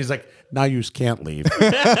door is shut, and he's like, "Now you can't leave."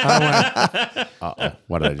 I went, uh-oh,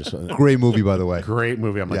 what did I just? Great movie, by the way. Great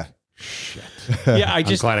movie. I'm like, Yeah. shit. Yeah, I I'm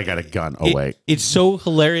just glad I got a gun. Oh wait, it's so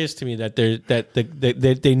hilarious to me that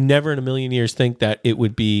they never in a million years think that it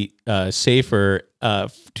would be safer to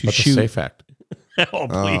but the shoot. safe act. Oh,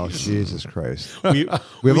 Oh please. Jesus Christ! We We have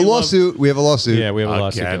we a love- lawsuit. We have a lawsuit. Yeah, we have a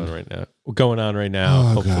lawsuit Again. going on right now.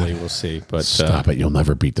 Hopefully, we'll see. But Stop it! You'll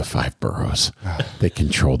never beat the 5 boroughs. They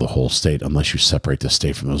control the whole state unless you separate the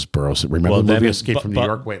state from those boroughs. Remember the movie Escape from New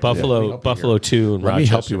York? Wait, let me Buffalo, help you Buffalo here. 2, and Let me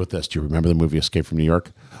Rochester. help you with this. Do you remember the movie Escape from New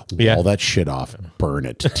York? Yeah. Wall that shit off, burn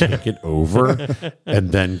it, take it over,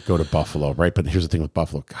 and then go to Buffalo. Right, but here's the thing with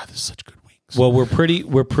Buffalo. God, this is such good wings. Well, we're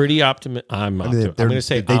pretty optimistic. I'm going to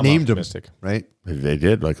say they I'm named optimistic. him right. They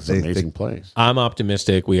did. Like it's an amazing place. I'm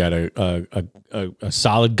optimistic. We got a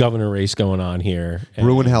solid governor race going on here. And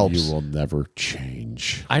Bruin helps. You will never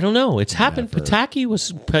change. I don't know. It's happened. Pataki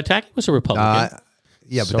was a Republican.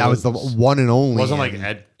 Yeah, but So that was the one and only. Wasn't like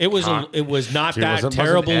Ed. it was Cock- not Dude, that wasn't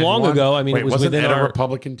terrible Ed long one? ago. I mean, Wait, it was wasn't within Ed a our.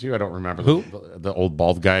 Republican too? I don't remember. Who? The old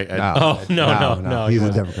bald guy. Ed. Oh no. He's he a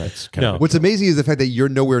wasn't. Democrat. No. What's amazing is the fact that you're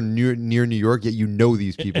nowhere near New York, yet you know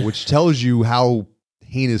these people, which tells you how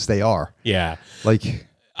heinous they are. Yeah. Like,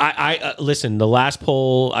 I listen. The last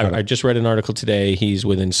poll, I just read an article today. He's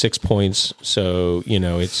within 6 points, so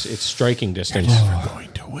it's striking distance. Never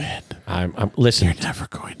going to win. I'm listen. You're never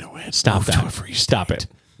going to win. Stop Move to that. a free Stop state.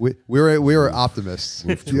 it. we were optimists.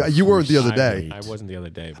 You weren't the other day. I wasn't the other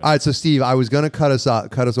day. But All right, so Steve, I was going to cut us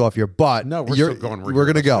off here, but No, we're you're- still going We're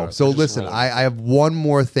going to go. regardless. So Just listen, roll. I have one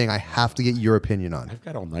more thing I have to get your opinion on. I've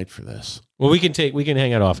got all night for this. well, we can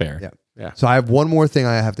hang out off air. Yeah. Yeah. So I have one more thing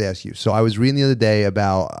I have to ask you. So I was reading the other day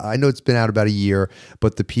about, I know it's been out about a year,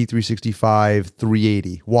 but the P365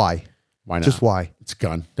 380. Why? Why not? Just why? It's a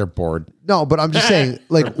gun. They're bored. No, but I'm just saying,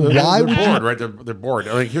 like, why They're would bored, you? right? They're bored.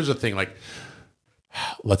 Like, here's the thing. Like,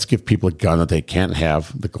 let's give people a gun that they can't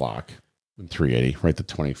have, the Glock, the 380, right? The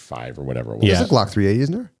 25 or whatever it was. Yeah. There's a Glock 380,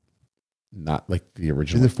 isn't there? Not like the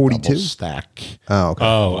original. Is it 42? double stack? Oh, okay.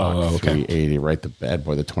 Oh, okay. 380, right? The bad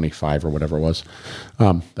boy, the 25 or whatever it was.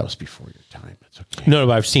 That was before your time. It's okay. No,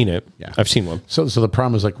 but I've seen it. Yeah. I've seen one. So the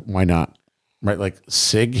problem is like, why not? Right? Like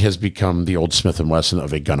SIG has become the old Smith & Wesson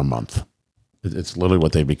of a gun a month. It's literally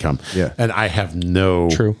what they become. Yeah. And I have no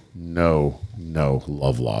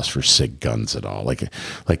love lost for SIG guns at all. Like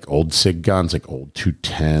old SIG guns, like old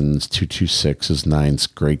 210s, 226s,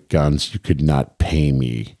 9s, great guns. You could not pay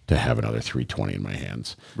me to have another 320 in my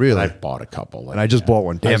hands. Really? And I've bought a couple. And I just bought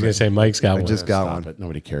one. I was Damn going it. to say Mike's got one. I just got one. But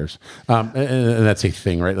nobody cares. And that's a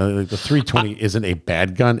thing, right? Like the 320 isn't a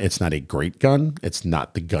bad gun. It's not a great gun. It's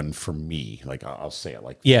not the gun for me. Like I'll say it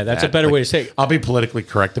like Yeah, that's a better way to say it. I'll be politically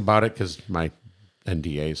correct about it because my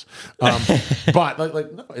NDAs. But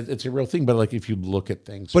like no, it's a real thing. But like if you look at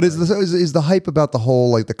things, But is the hype about the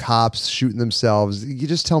whole like the cops shooting themselves? You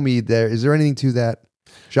just tell me is there anything to that?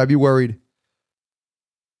 Should I be worried?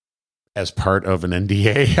 as part of an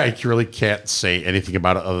NDA, I really can't say anything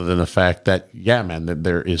about it other than the fact that, yeah, man, that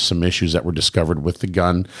there is some issues that were discovered with the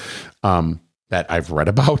gun that I've read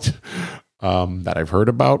about, that I've heard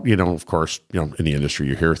about. You know, of course, you know, in the industry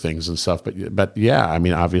you hear things and stuff, but yeah, I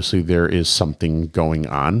mean, obviously there is something going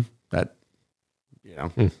on that, you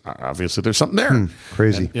know, obviously there's something there.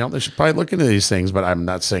 Crazy. And, you know, they should probably look into these things, but I'm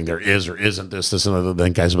not saying there is or isn't this and other.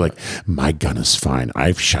 Then guys will be like, my gun is fine.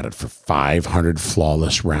 I've shot it for 500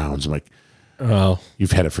 flawless rounds. I'm like, Oh,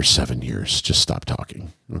 you've had it for 7 years. Just stop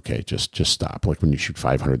talking. Okay, just stop. Like when you shoot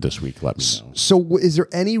 500 this week, let me know. So is there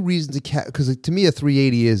any reason to because to me a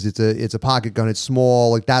 380 is it's a pocket gun. It's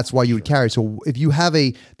small. Like that's why you would carry it. So if you have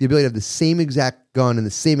the ability to have the same exact gun and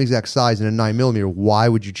the same exact size in a 9mm, why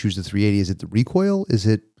would you choose the 380? Is it the recoil? Is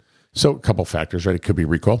it? So a couple factors, right? It could be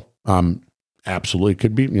recoil. Absolutely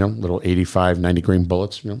could be, you know, little 85, 90 grain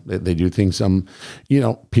bullets. You know, they do things. You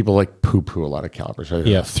know, people like poo-poo a lot of calibers. Right?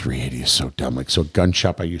 Yeah. 380 is so dumb. Like, so a gun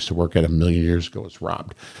shop I used to work at 1 million years ago was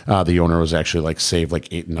robbed. The owner was actually like saved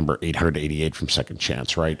like number 888 from Second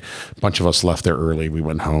Chance, right? A bunch of us left there early. We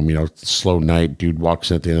went home, you know, slow night. Dude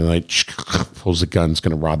walks in at the end of the night, pulls the gun, is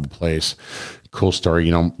going to rob the place. Cool story.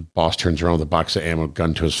 You know, boss turns around with a box of ammo,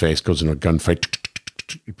 gun to his face, goes into a gunfight.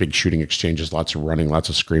 Big shooting exchanges, lots of running, lots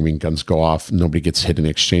of screaming, guns go off. Nobody gets hit in the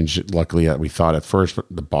exchange. Luckily, we thought at first, but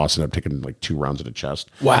the boss ended up taking like 2 rounds in the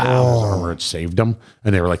chest. Wow. His armor had saved him.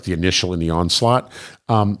 And they were like the initial in the onslaught.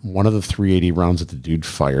 One of the 380 rounds that the dude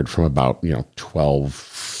fired from about, you know, 12,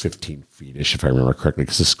 15 feet-ish, if I remember correctly,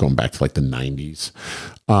 because this is going back to like the 90s,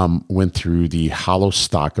 went through the hollow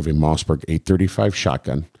stock of a Mossberg 835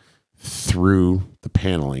 shotgun, through the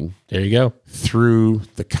paneling, there you go. through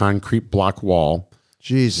the concrete block wall,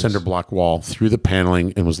 Jesus. cinder block wall, through the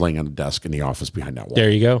paneling, and was laying on a desk in the office behind that wall. There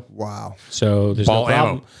you go. Wow. So there's Ball no problem.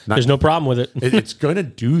 ammo. Not- There's no problem with it. It's going to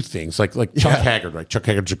do things like Chuck Haggard, right? Chuck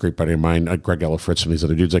Haggard's a great buddy of mine. Greg Ellifritz, some of these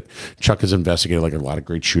other dudes. Like Chuck has investigated like a lot of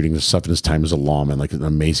great shooting and stuff in his time as a lawman. Like an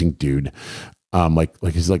amazing dude. Like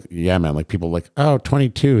he's like, yeah, man. Like people like, oh,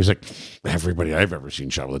 22. He's like, everybody I've ever seen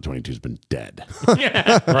shot with a 22 has been dead.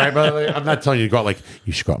 Right? But like, I'm not telling you to go out like,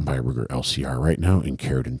 you should go out and buy a Ruger LCR right now and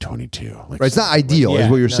carry it in 22. Like, Right. It's not ideal, is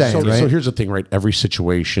what you're saying, so, right? so here's the thing, right? Every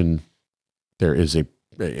situation there is a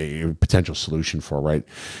potential solution for, right?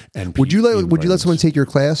 And would you let someone take your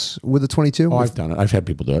class with a 22? Oh, I've done it. I've had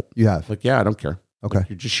people do it. You have. Like, yeah, I don't care. Okay. Like,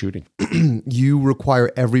 you're just shooting. You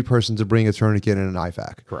require every person to bring a tourniquet and an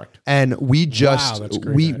IFAC. Correct. And we just that's a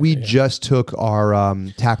great we idea. just took our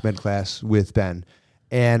TACMed class with Ben,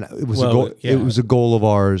 and it was Well, a goal. yeah. It was a goal of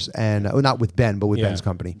ours, and not with Ben, but with Yeah. Ben's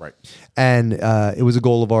company. Right. And it was a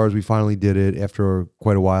goal of ours. We finally did it after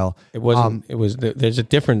quite a while. It wasn't. It was. There's a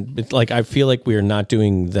different. It's like I feel like we are not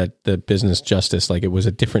doing the business justice. Like it was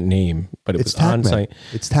a different name, but it It's was on TACMed. site.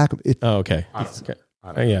 It's TACMed. Oh, okay.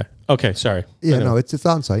 Yeah. Okay. Sorry. Yeah, I know. no, it's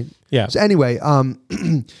on site. Yeah. So anyway,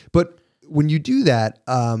 but when you do that,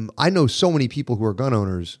 I know so many people who are gun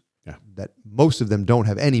owners that most of them don't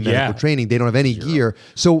have any medical training. They don't have any gear.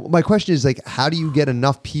 So my question is like, how do you get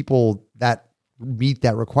enough people that meet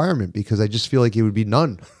that requirement? Because I just feel like it would be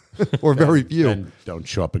none or very few. And don't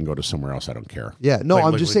show up and go to somewhere else. I don't care. Yeah, no, Like,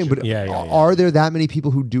 I'm just saying, but Yeah. are there that many people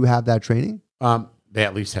who do have that training? They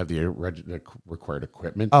at least have the required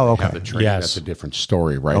equipment. Oh, They okay. have the training. Yes. That's a different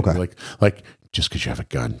story, right? Okay. Like just because you have a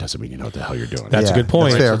gun doesn't mean you know what the hell you're doing. That's Yeah, a good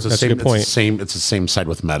point. that's fair. It's the That's same, a good point. It's the same side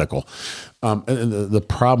with medical. And the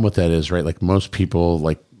problem with that is, right, like most people,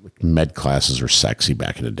 like med classes are sexy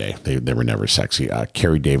back in the day. They were never sexy.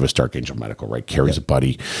 Kerry Davis, Dark Angel Medical, right? Kerry's a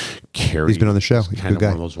buddy. Kerry, He's been on the show. He's a kind good of guy.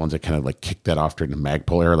 one of those ones that kind of like kicked that off during the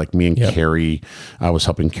Magpul era. Like me and Kerry, I was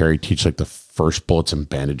helping Kerry teach like the first bullets and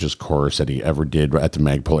bandages course that he ever did at the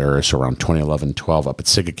Magpul era. So around 2011-12 up at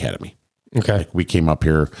SIG Academy. Okay. Like we came up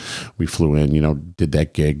here, we flew in, did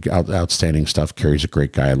that gig, outstanding stuff. Kerry's a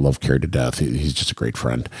great guy. I love Kerry to death. He's just a great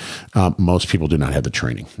friend. Most people do not have the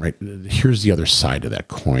training, right? Here's the other side of that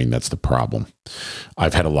coin. That's the problem.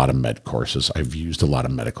 I've had a lot of med courses. I've used a lot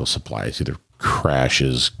of medical supplies, either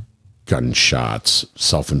crashes, gunshots,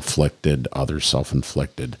 self-inflicted, others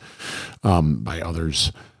self-inflicted by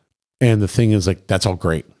others. And the thing is, like, that's all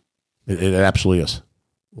great. It absolutely is.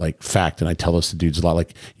 Like fact, and I tell this to dudes a lot,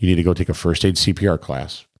 like you need to go take a first aid CPR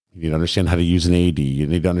class. You need to understand how to use an AED. You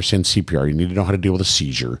need to understand CPR. You need to know how to deal with a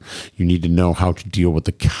seizure. You need to know how to deal with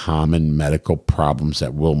the common medical problems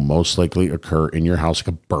that will most likely occur in your house, like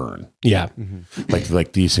a burn. Yeah.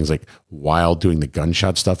 Like these things, like while doing the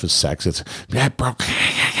gunshot stuff is sex. It's that broke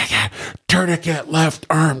tourniquet, left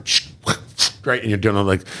arm, right? And you're doing it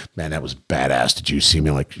like, man, that was badass. Did you see me?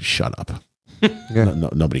 Like, shut up.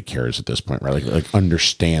 Nobody cares at this point, right? Like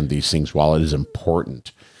understand these things. While it is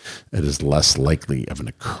important, it is less likely of an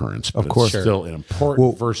occurrence. But of course, it's still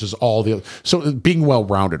important versus all the other. So being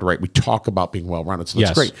well-rounded, right? We talk about being well-rounded. So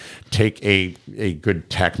that's great. Take a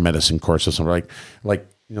good TAC medicine course or something like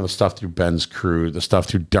the stuff through Ben's crew, the stuff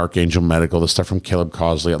through Dark Angel Medical, the stuff from Caleb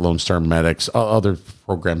Causley at Lone Star Medics, other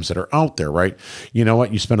programs that are out there, right? You know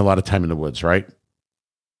what? You spend a lot of time in the woods, right?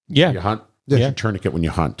 Yeah. You hunt. Yeah. You tourniquet when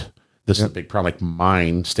you hunt. This is a big problem. Like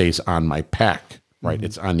mine stays on my pack, right?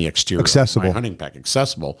 It's on the exterior accessible. Of my hunting pack,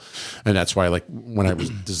 accessible. And that's why, like, when I was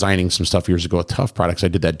designing some stuff years ago with Tough Products, I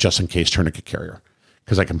did that just in case tourniquet carrier.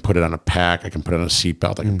 Because I can put it on a pack, I can put it on a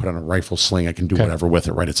seatbelt, I can put it on a rifle sling, I can do whatever with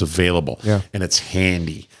it, right? It's available. Yeah. And it's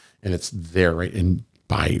handy. And it's there, right? And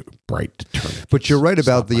buy bright detergent. But you're right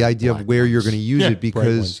about the idea of where you're going to use it,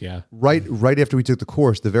 because right after we took the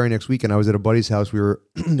course, the very next weekend, I was at a buddy's house. We were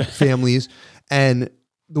families, and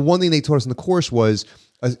the one thing they taught us in the course was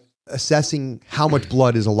assessing how much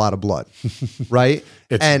blood is a lot of blood, right?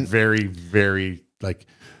 It's very, very like,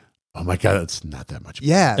 oh my God, it's not that much blood.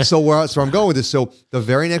 Yeah. So I'm going with this. So the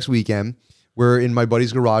very next weekend, we're in my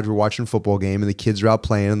buddy's garage. We're watching a football game, and the kids are out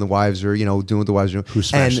playing, and the wives are, doing what the wives are doing. Who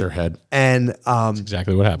smashed their head? And that's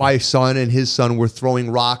exactly what happened. My son and his son were throwing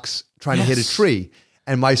rocks trying to hit a tree,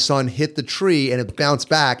 and my son hit the tree, and it bounced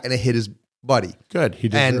back, and it hit his buddy. Good. He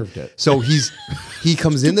deserved it. So he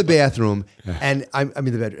comes in the bathroom, and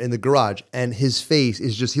in the garage, and his face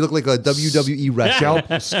is just, he looked like a WWE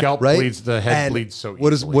wrestler. Scalp right? bleeds, the head and bleeds so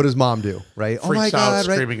easily. What does mom do? Right? Freaks oh my God, out,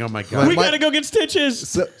 right? screaming, oh my God. We got to go get stitches.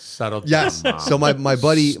 Settle down, yes. Mom. So my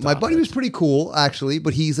buddy was pretty cool, actually,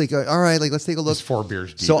 but he's like, all right, like, let's take a look. It's 4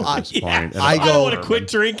 beers deep So at this point. I don't want to quit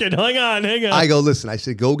drinking. Hang on. I go, listen, I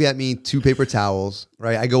said, go get me 2 paper towels,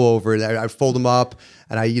 right? I go over it, I fold them up,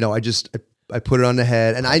 and I put it on the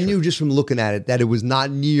head, and I knew just from looking at it that it was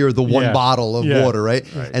not near the one bottle of water, right?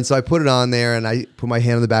 And so I put it on there, and I put my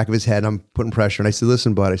hand on the back of his head, and I'm putting pressure, and I said,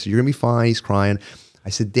 listen, bud, I said, you're going to be fine. He's crying. I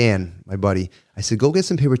said, Dan, my buddy, I said, go get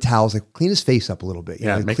some paper towels, like clean his face up a little bit.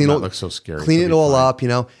 Make clean him not look so scary. Clean it all up,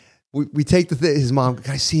 We take his mom,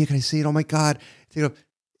 can I see it? Can I see it? Oh my God. Take it up.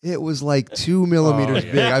 It was like 2 millimeters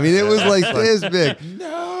big. I mean, it was like this big.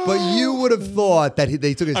 No. But you would have thought that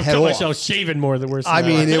they took his head off. I myself shaving more than worse. I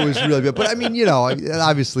mean, it was really big. But I mean,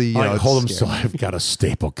 obviously, hold him still. I've got a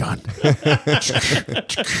staple gun.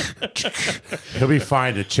 He'll be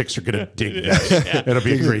fine. The chicks are going to dig this. It'll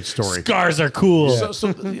be a great story. Scars are cool.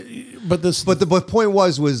 But the point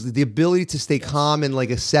was the ability to stay calm and like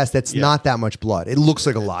assess. That's not that much blood. It looks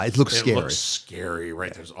like a lot. It looks scary. It looks scary,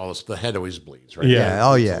 right? There's all this. The head always bleeds, right? Yeah.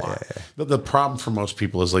 Oh yeah. The problem for most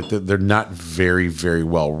people is like they're not very, very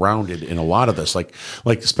well rounded in a lot of this. Like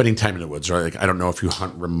spending time in the woods, right? Like I don't know if you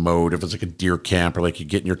hunt remote, if it's like a deer camp, or like you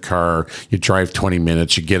get in your car, you drive 20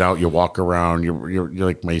 minutes, you get out, you walk around, you're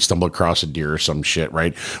like may stumble across a deer or some shit,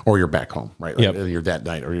 right? Or you're back home, right? Like, you're that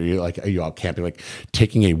night, or are you out camping? Like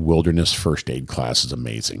taking a wilderness first aid class is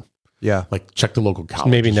amazing. Yeah, like check the local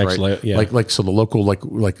college. Maybe next, right? So the local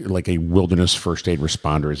like a wilderness first aid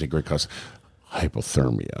responder is a great class.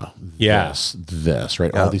 Hypothermia. This,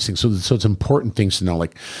 right? All these things. So it's important things to know.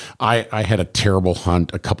 Like I had a terrible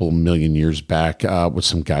hunt a couple of million years back with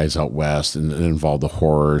some guys out west, and it involved a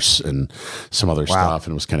horse and some other stuff,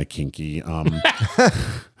 and it was kind of kinky.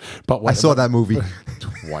 But I saw that movie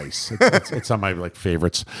twice. It's on my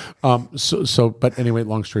favorites. But anyway,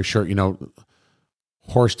 long story short,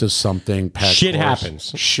 horse does something. Shit horse,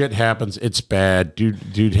 happens. Shit happens. It's bad.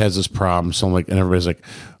 Dude has this problem. So and everybody's like,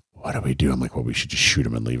 what do we do? I'm like, well, we should just shoot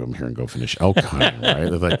him and leave him here and go finish elk hunting, right?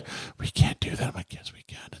 They're like, we can't do that. I'm like, yes, we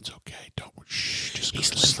can. It's okay. Don't just go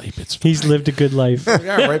to sleep. It's fine. He's lived a good life.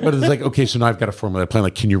 Yeah, right. But it's like, okay, so now I've got a formula plan.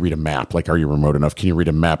 Like, can you read a map? Like, are you remote enough? Can you read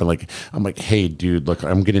a map? And like, I'm like, hey, dude, look,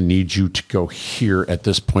 I'm going to need you to go here at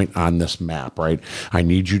this point on this map, right? I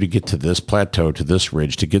need you to get to this plateau, to this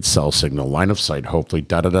ridge, to get cell signal, line of sight, hopefully,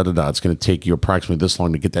 da-da-da-da-da. It's going to take you approximately this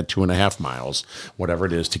long to get that 2.5 miles, whatever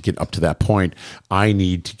it is, to get up to that point. I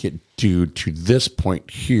need to get dude to this point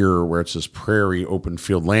here where it's this prairie open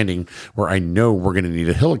field landing where I know we're going to need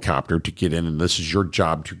a helicopter to get in, and this is your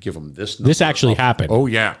job to give them this. This actually happened. Oh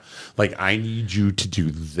yeah. Like, I need you to do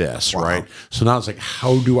this, right? So now it's like,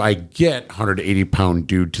 how do I get 180-pound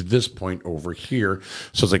dude to this point over here?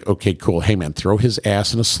 So it's like, okay, cool. Hey man, throw his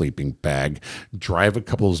ass in a sleeping bag, drive a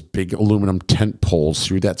couple of those big aluminum tent poles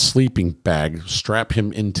through that sleeping bag, strap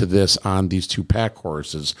him into this on these 2 pack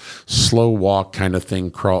horses, slow walk kind of thing,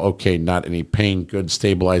 crawl. Okay, not any pain. Good.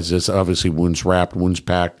 Stabilize this. Obviously, wounds wrapped, wounds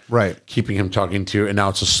packed. Right. Keeping him talking to, and now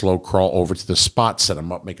it's a slow crawl over to the spot, set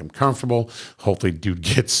him up, make him comfortable. Hopefully, dude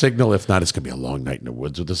gets signal. If not, it's going to be a long night in the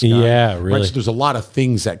woods with this guy. Yeah, really. Right? So there's a lot of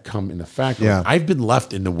things that come into factor. Yeah. I've been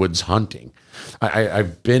left in the woods hunting.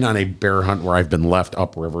 I've been on a bear hunt where I've been left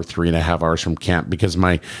upriver 3.5 hours from camp because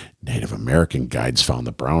my Native American guides found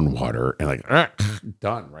the brown water and like,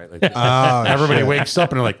 done, right? Like, everybody wakes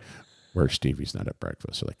up and they're like, where's Steve? He's not at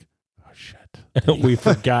breakfast. They're like, oh, shit. We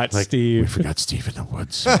forgot Like, Steve. We forgot Steve in the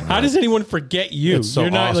woods. How does anyone forget you? It's so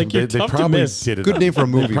You're not awesome. like you're They tough to probably miss. did it Good on- name for a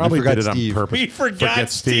movie. They probably We forgot did it on Steve. purpose. We forgot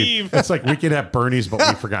Steve. It's like Weekend at Bernie's, but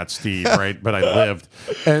we forgot Steve, right? But I lived,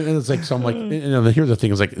 and it's like, so I'm like, here's the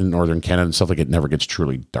thing: is like in northern Canada and stuff, like it never gets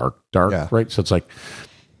truly dark, Yeah. right? So it's like,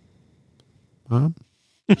 Mom,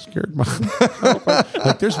 I'm scared, Mom.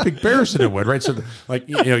 Like there's big bears in the wood, right? So like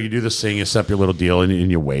you do this thing, you set up your little deal, and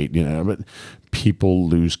you wait, but people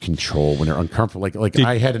lose control when they're uncomfortable. Like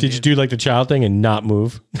I had. Did you do like the child thing and not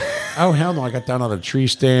move? Oh, hell no. I got down on a tree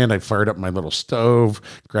stand. I fired up my little stove,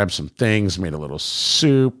 grabbed some things, made a little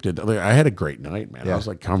soup. I had a great night, man. Yeah. I was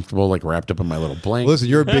like comfortable, like wrapped up in my little blanket. Listen,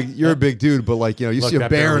 you're a big dude, but like, you Look, see a that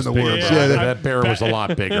bear in was the big. woods. Yeah, Yeah, that bear was a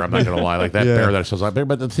lot bigger. I'm not going to lie. Like that Yeah. bear that I saw was a lot bigger.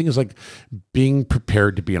 But the thing is like being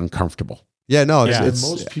prepared to be uncomfortable. yeah, no, Yeah. it's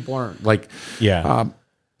Most people aren't like, Yeah.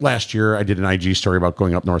 last year, I did an IG story about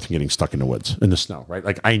going up north and getting stuck in the woods in the snow, right?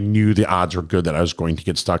 Like I knew the odds were good that I was going to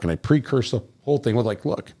get stuck, and I precursed the whole thing with like,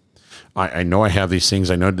 look, I know I have these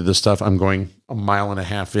things. I know I did this stuff. I'm going 1.5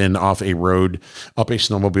 miles in off a road, up a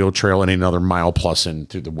snowmobile trail, and another mile plus in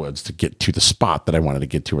through the woods to get to the spot that I wanted to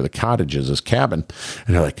get to where the cottage is, this cabin.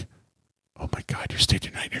 And they're like, oh my God, you're staying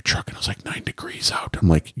tonight in your truck. And it was like 9 degrees out. I'm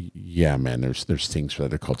like, yeah, man, there's things for that.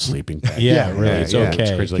 They're called sleeping bags. Yeah, really. It's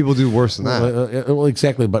okay. crazy. Like, people do worse than that. well,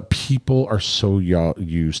 exactly. But people are so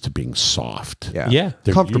used to being soft. Yeah.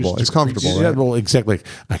 They're Comfortable. used to- It's comfortable, Yeah, right? well, exactly. Like,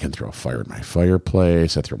 I can throw a fire in my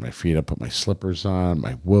fireplace. I throw my feet up, put my slippers on,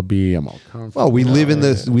 my whoopee. I'm all comfortable. Well, we live in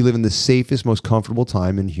the safest, most comfortable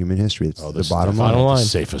time in human history. It's Oh, the this bottom is line. Bottom line. the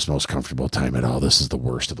safest, most comfortable time at all. This is the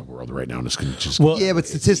worst of the world right now. And it's going to just Well, Yeah, but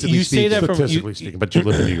statistically you say speaking, that from statistically speaking. But you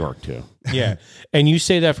live in New York too. yeah, and you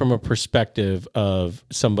say that from a perspective of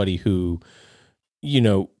somebody who,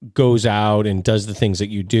 goes out and does the things that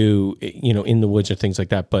you do, in the woods or things like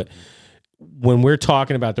that. But when we're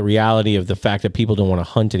talking about the reality of the fact that people don't want to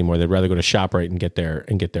hunt anymore, they'd rather go to ShopRite and get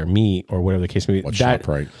their meat or whatever the case may be. What's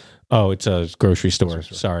ShopRite? Oh, it's a grocery store.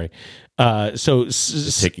 Sorry. So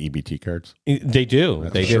Take EBT cards. they do.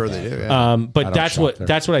 They sure do. they do. Yeah. But don't that's shop what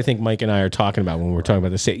there. I think Mike and I are talking about when we're talking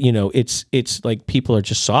about this. It's like people are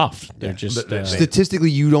just soft. They're just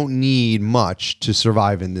Statistically, you don't need much to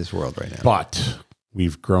survive in this world right now. But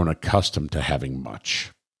we've grown accustomed to having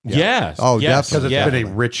much. yes. Oh, yes, definitely. Because it's yeah.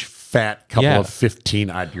 been a rich, fat couple Yeah. of 15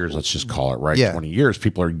 odd years, let's just call it, right? Yeah. 20 years.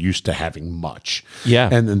 People are used to having much. Yeah.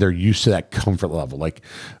 And then they're used to that comfort level. Like,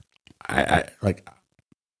 I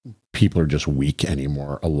people are just weak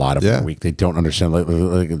anymore. A lot of them Yeah. are weak. They don't understand.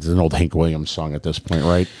 Like it's an old Hank Williams song at this point,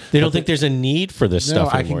 right? They don't think there's a need for this No,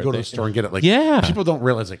 stuff I anymore. can go to They- the store and get it. Like, Yeah. people don't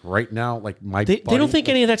realize, like, right now, like, They don't think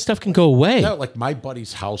any of that stuff can go away. No, like, my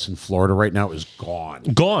buddy's house in Florida right now is gone.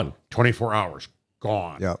 Gone. 24 hours,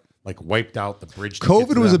 gone. Yep. Like, wiped out the bridge. to get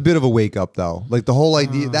COVID to was a them. bit of a wake up, though. Like the whole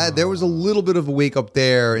idea that there was a little bit of a wake up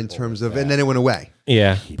there in terms of, and then it went away.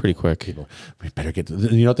 Yeah, pretty quick. People, we better get.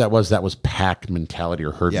 You know what that was? That was pack mentality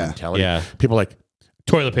or herd Yeah. mentality. Yeah. People are like,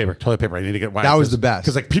 Toilet paper. toilet paper. I need to get. That was the best.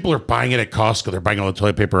 because like people are buying it at Costco. They're buying all the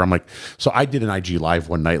toilet paper. I'm like, so I did an IG live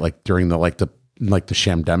one night, like during the like the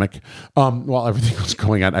shamdemic, while everything was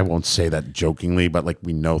going on. I won't say that jokingly, but like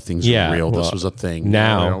we know things are real. This was a thing.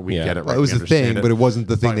 Now we get it. Right? Well, it was a thing, but it wasn't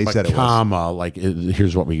the thing they said it was. Like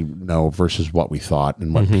here's what we know versus what we thought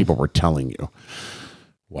and what people were telling you.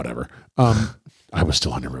 Whatever. I was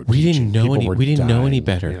still on the road. We teaching. didn't know any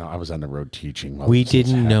better. You know, I was on the road teaching. We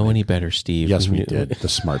didn't know any better, Steve. Yes, we did. The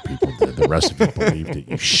smart people did. The rest of you believed it.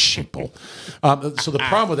 You sheeple. So the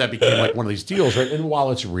problem with that became like one of these deals, right? And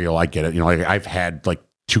while it's real, I get it. You know, like I've had like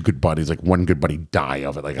 2 good buddies, like one good buddy die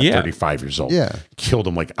of it, like at 35 years old. Yeah. Killed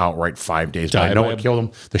him like outright 5 days. But I know what killed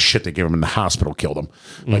him. The shit they gave him in the hospital killed him.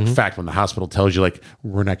 Like, in fact, when the hospital tells you, like,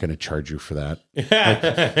 we're not going to charge you for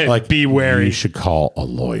that. Like, be wary. You should call a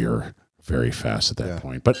lawyer very fast at that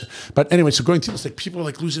point. But anyway, so going through this, like people are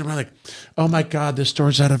like losing their mind, like, oh my God, this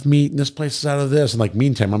store's out of meat and this place is out of this. And like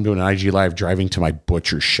meantime, I'm doing an IG live driving to my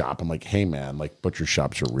butcher shop. I'm like, hey man, like butcher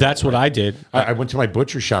shops are real. That's what I did. I went to my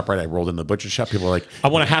butcher shop, right? I rolled in the butcher shop. People are like, I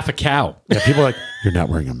want a half a cow. yeah, people are like, you're not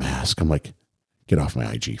wearing a mask. I'm like, get off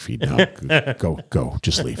my IG feed now. Go.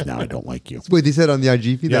 Just leave now. I don't like you. Wait, they said on the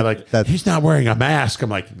IG feed? Yeah, like he's not wearing a mask. I'm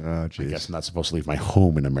like, oh, I geez. guess I'm not supposed to leave my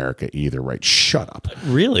home in America either, right? Shut up.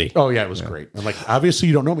 Really? Oh yeah, it was great. I'm like, obviously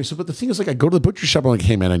you don't know me. So, but the thing is, like, I go to the butcher shop. I'm like,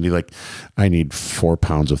 hey man, I need 4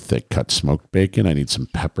 pounds of thick cut smoked bacon. I need some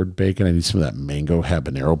peppered bacon. I need some of that mango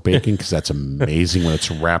habanero bacon because that's amazing when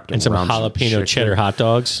it's wrapped and some around jalapeno cheddar hot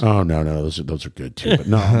dogs. Oh no, those are good too. But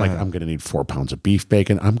no, I'm gonna need 4 pounds of beef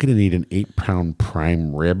bacon. I'm gonna need an 8-pound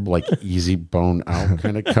prime rib. Like easy bone out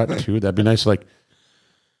kind of cut too. That'd be nice. Like,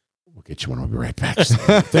 we'll get you one. We'll be right back. Things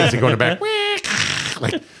that go in the back,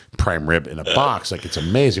 like prime rib in a box. Like it's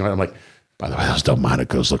amazing. I'm like, by the way, those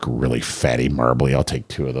Delmonicos look really fatty, marbly. I'll take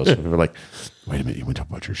 2 of those. People are like, wait a minute, you went to a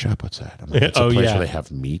butcher shop? What's that? I'm like, it's a place where they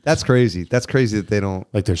have meat. That's crazy. That's crazy that they don't.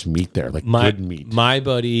 Like there's meat there, like good meat. My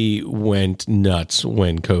buddy went nuts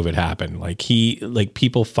when COVID happened. Like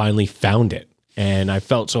people finally found it. And I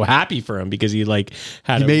felt so happy for him because he made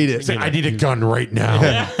it. Like, I need a gun right now.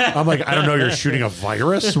 I'm like, I don't know, you're shooting a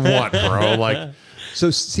virus? What, bro? Like,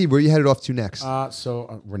 so Steve, where are you headed off to next?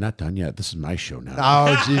 So we're not done yet. This is my show now.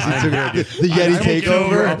 Oh, jeez, the Yeti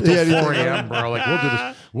takeover. Up to 4 a.m., bro.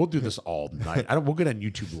 Like we'll do this all night. We'll get on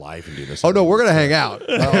YouTube live and do this. Oh no, we're gonna hang out.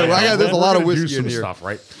 There's a lot of whiskey in here. Stuff,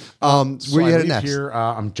 right? Where you headed next? Here,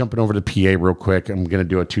 I'm jumping over to PA real quick. I'm going to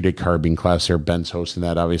do a 2-day carbine class there. Ben's hosting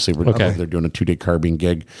that. Obviously, they're doing a 2-day carbine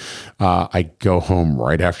gig. I go home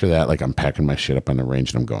right after that. Like I'm packing my shit up on the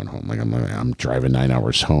range and I'm going home. Like I'm driving 9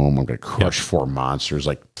 hours home. I'm going to crush 4 monsters.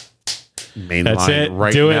 Like main That's line it.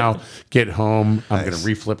 right Do now. it. Get home. I'm going to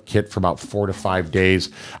reflip kit for about 4 to 5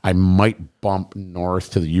 days. I might bump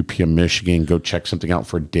north to the UP of Michigan, go check something out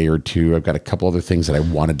for a day or 2. I've got a couple other things that I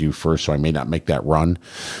want to do first, so I may not make that run.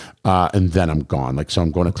 And then I'm gone. Like, so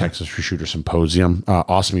I'm going to Texas for Shooter Symposium.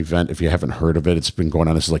 Awesome event. If you haven't heard of it, it's been going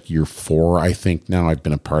on. This is like year 4, I think now. I've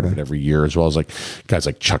been a part of it every year, as well as like guys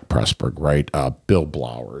like Chuck Pressburg, right? Bill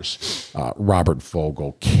Blowers, Robert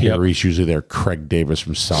Vogel, Carey's usually there, Craig Davis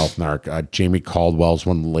from South Narc, Jamie Caldwell's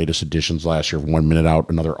one of the latest additions last year, 1 Minute Out,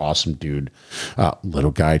 another awesome dude,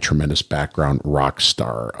 little guy, tremendous background, rock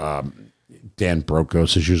star. Dan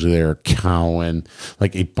Brokos is usually there, Cowan,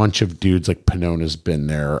 like a bunch of dudes, like Panona's been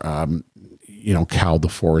there. Cal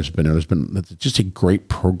DeFore has been there. There's been just a great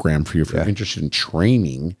program for you if you're interested in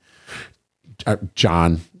training.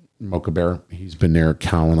 John Mocha Bear, he's been there,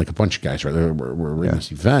 Cowan, like a bunch of guys, right? We're in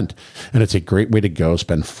this event. And it's a great way to go,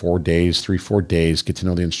 spend 4 days, 3-4 days, get to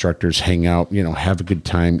know the instructors, hang out, have a good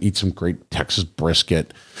time, eat some great Texas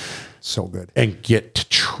brisket. So good. And get to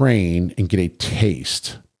train and get a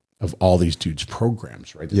taste of all these dudes'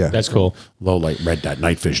 programs, right? Yeah. That's cool. Low light, red dot,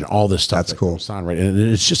 night vision, all this stuff. That's cool. Goes on, right? And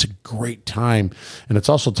it's just a great time. And it's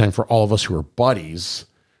also time for all of us who are buddies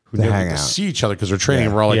who never get to see each other because we're training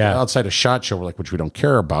and we're all like outside a SHOT Show, we're like, which we don't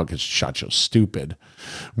care about because SHOT Show's stupid.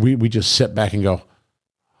 We just sit back and go,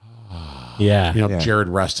 Jared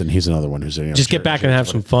Reston, he's another one who's just get back and have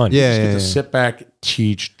some fun. Get to sit back,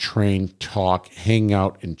 teach, train, talk, hang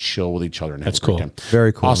out, and chill with each other. And that's cool.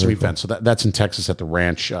 Very cool. Awesome very event. Cool. So that's in Texas at the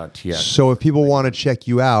Ranch TS. So if people want to check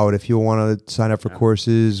you out, if you want to sign up for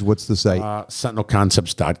courses, what's the site?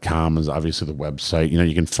 SentinelConcepts.com is obviously the website.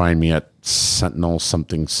 You can find me at Sentinel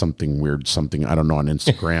something weird something. I don't know on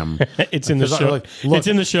Instagram. It's in the show. It's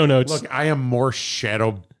in the show notes. Look, I am more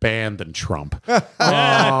shadow banned than Trump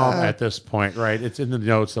at this point, right? It's in the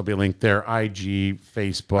notes. There'll be a link there. IG,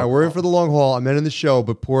 Facebook. All right, we're in for the long haul. I'm ending the show,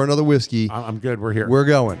 but pour another whiskey. I'm good. We're here. We're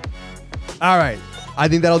going. All right. I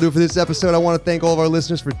think that'll do it for this episode. I want to thank all of our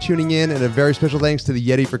listeners for tuning in, and a very special thanks to the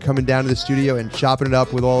Yeti for coming down to the studio and chopping it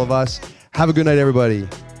up with all of us. Have a good night, everybody.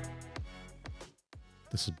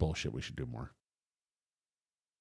 This is bullshit. We should do more.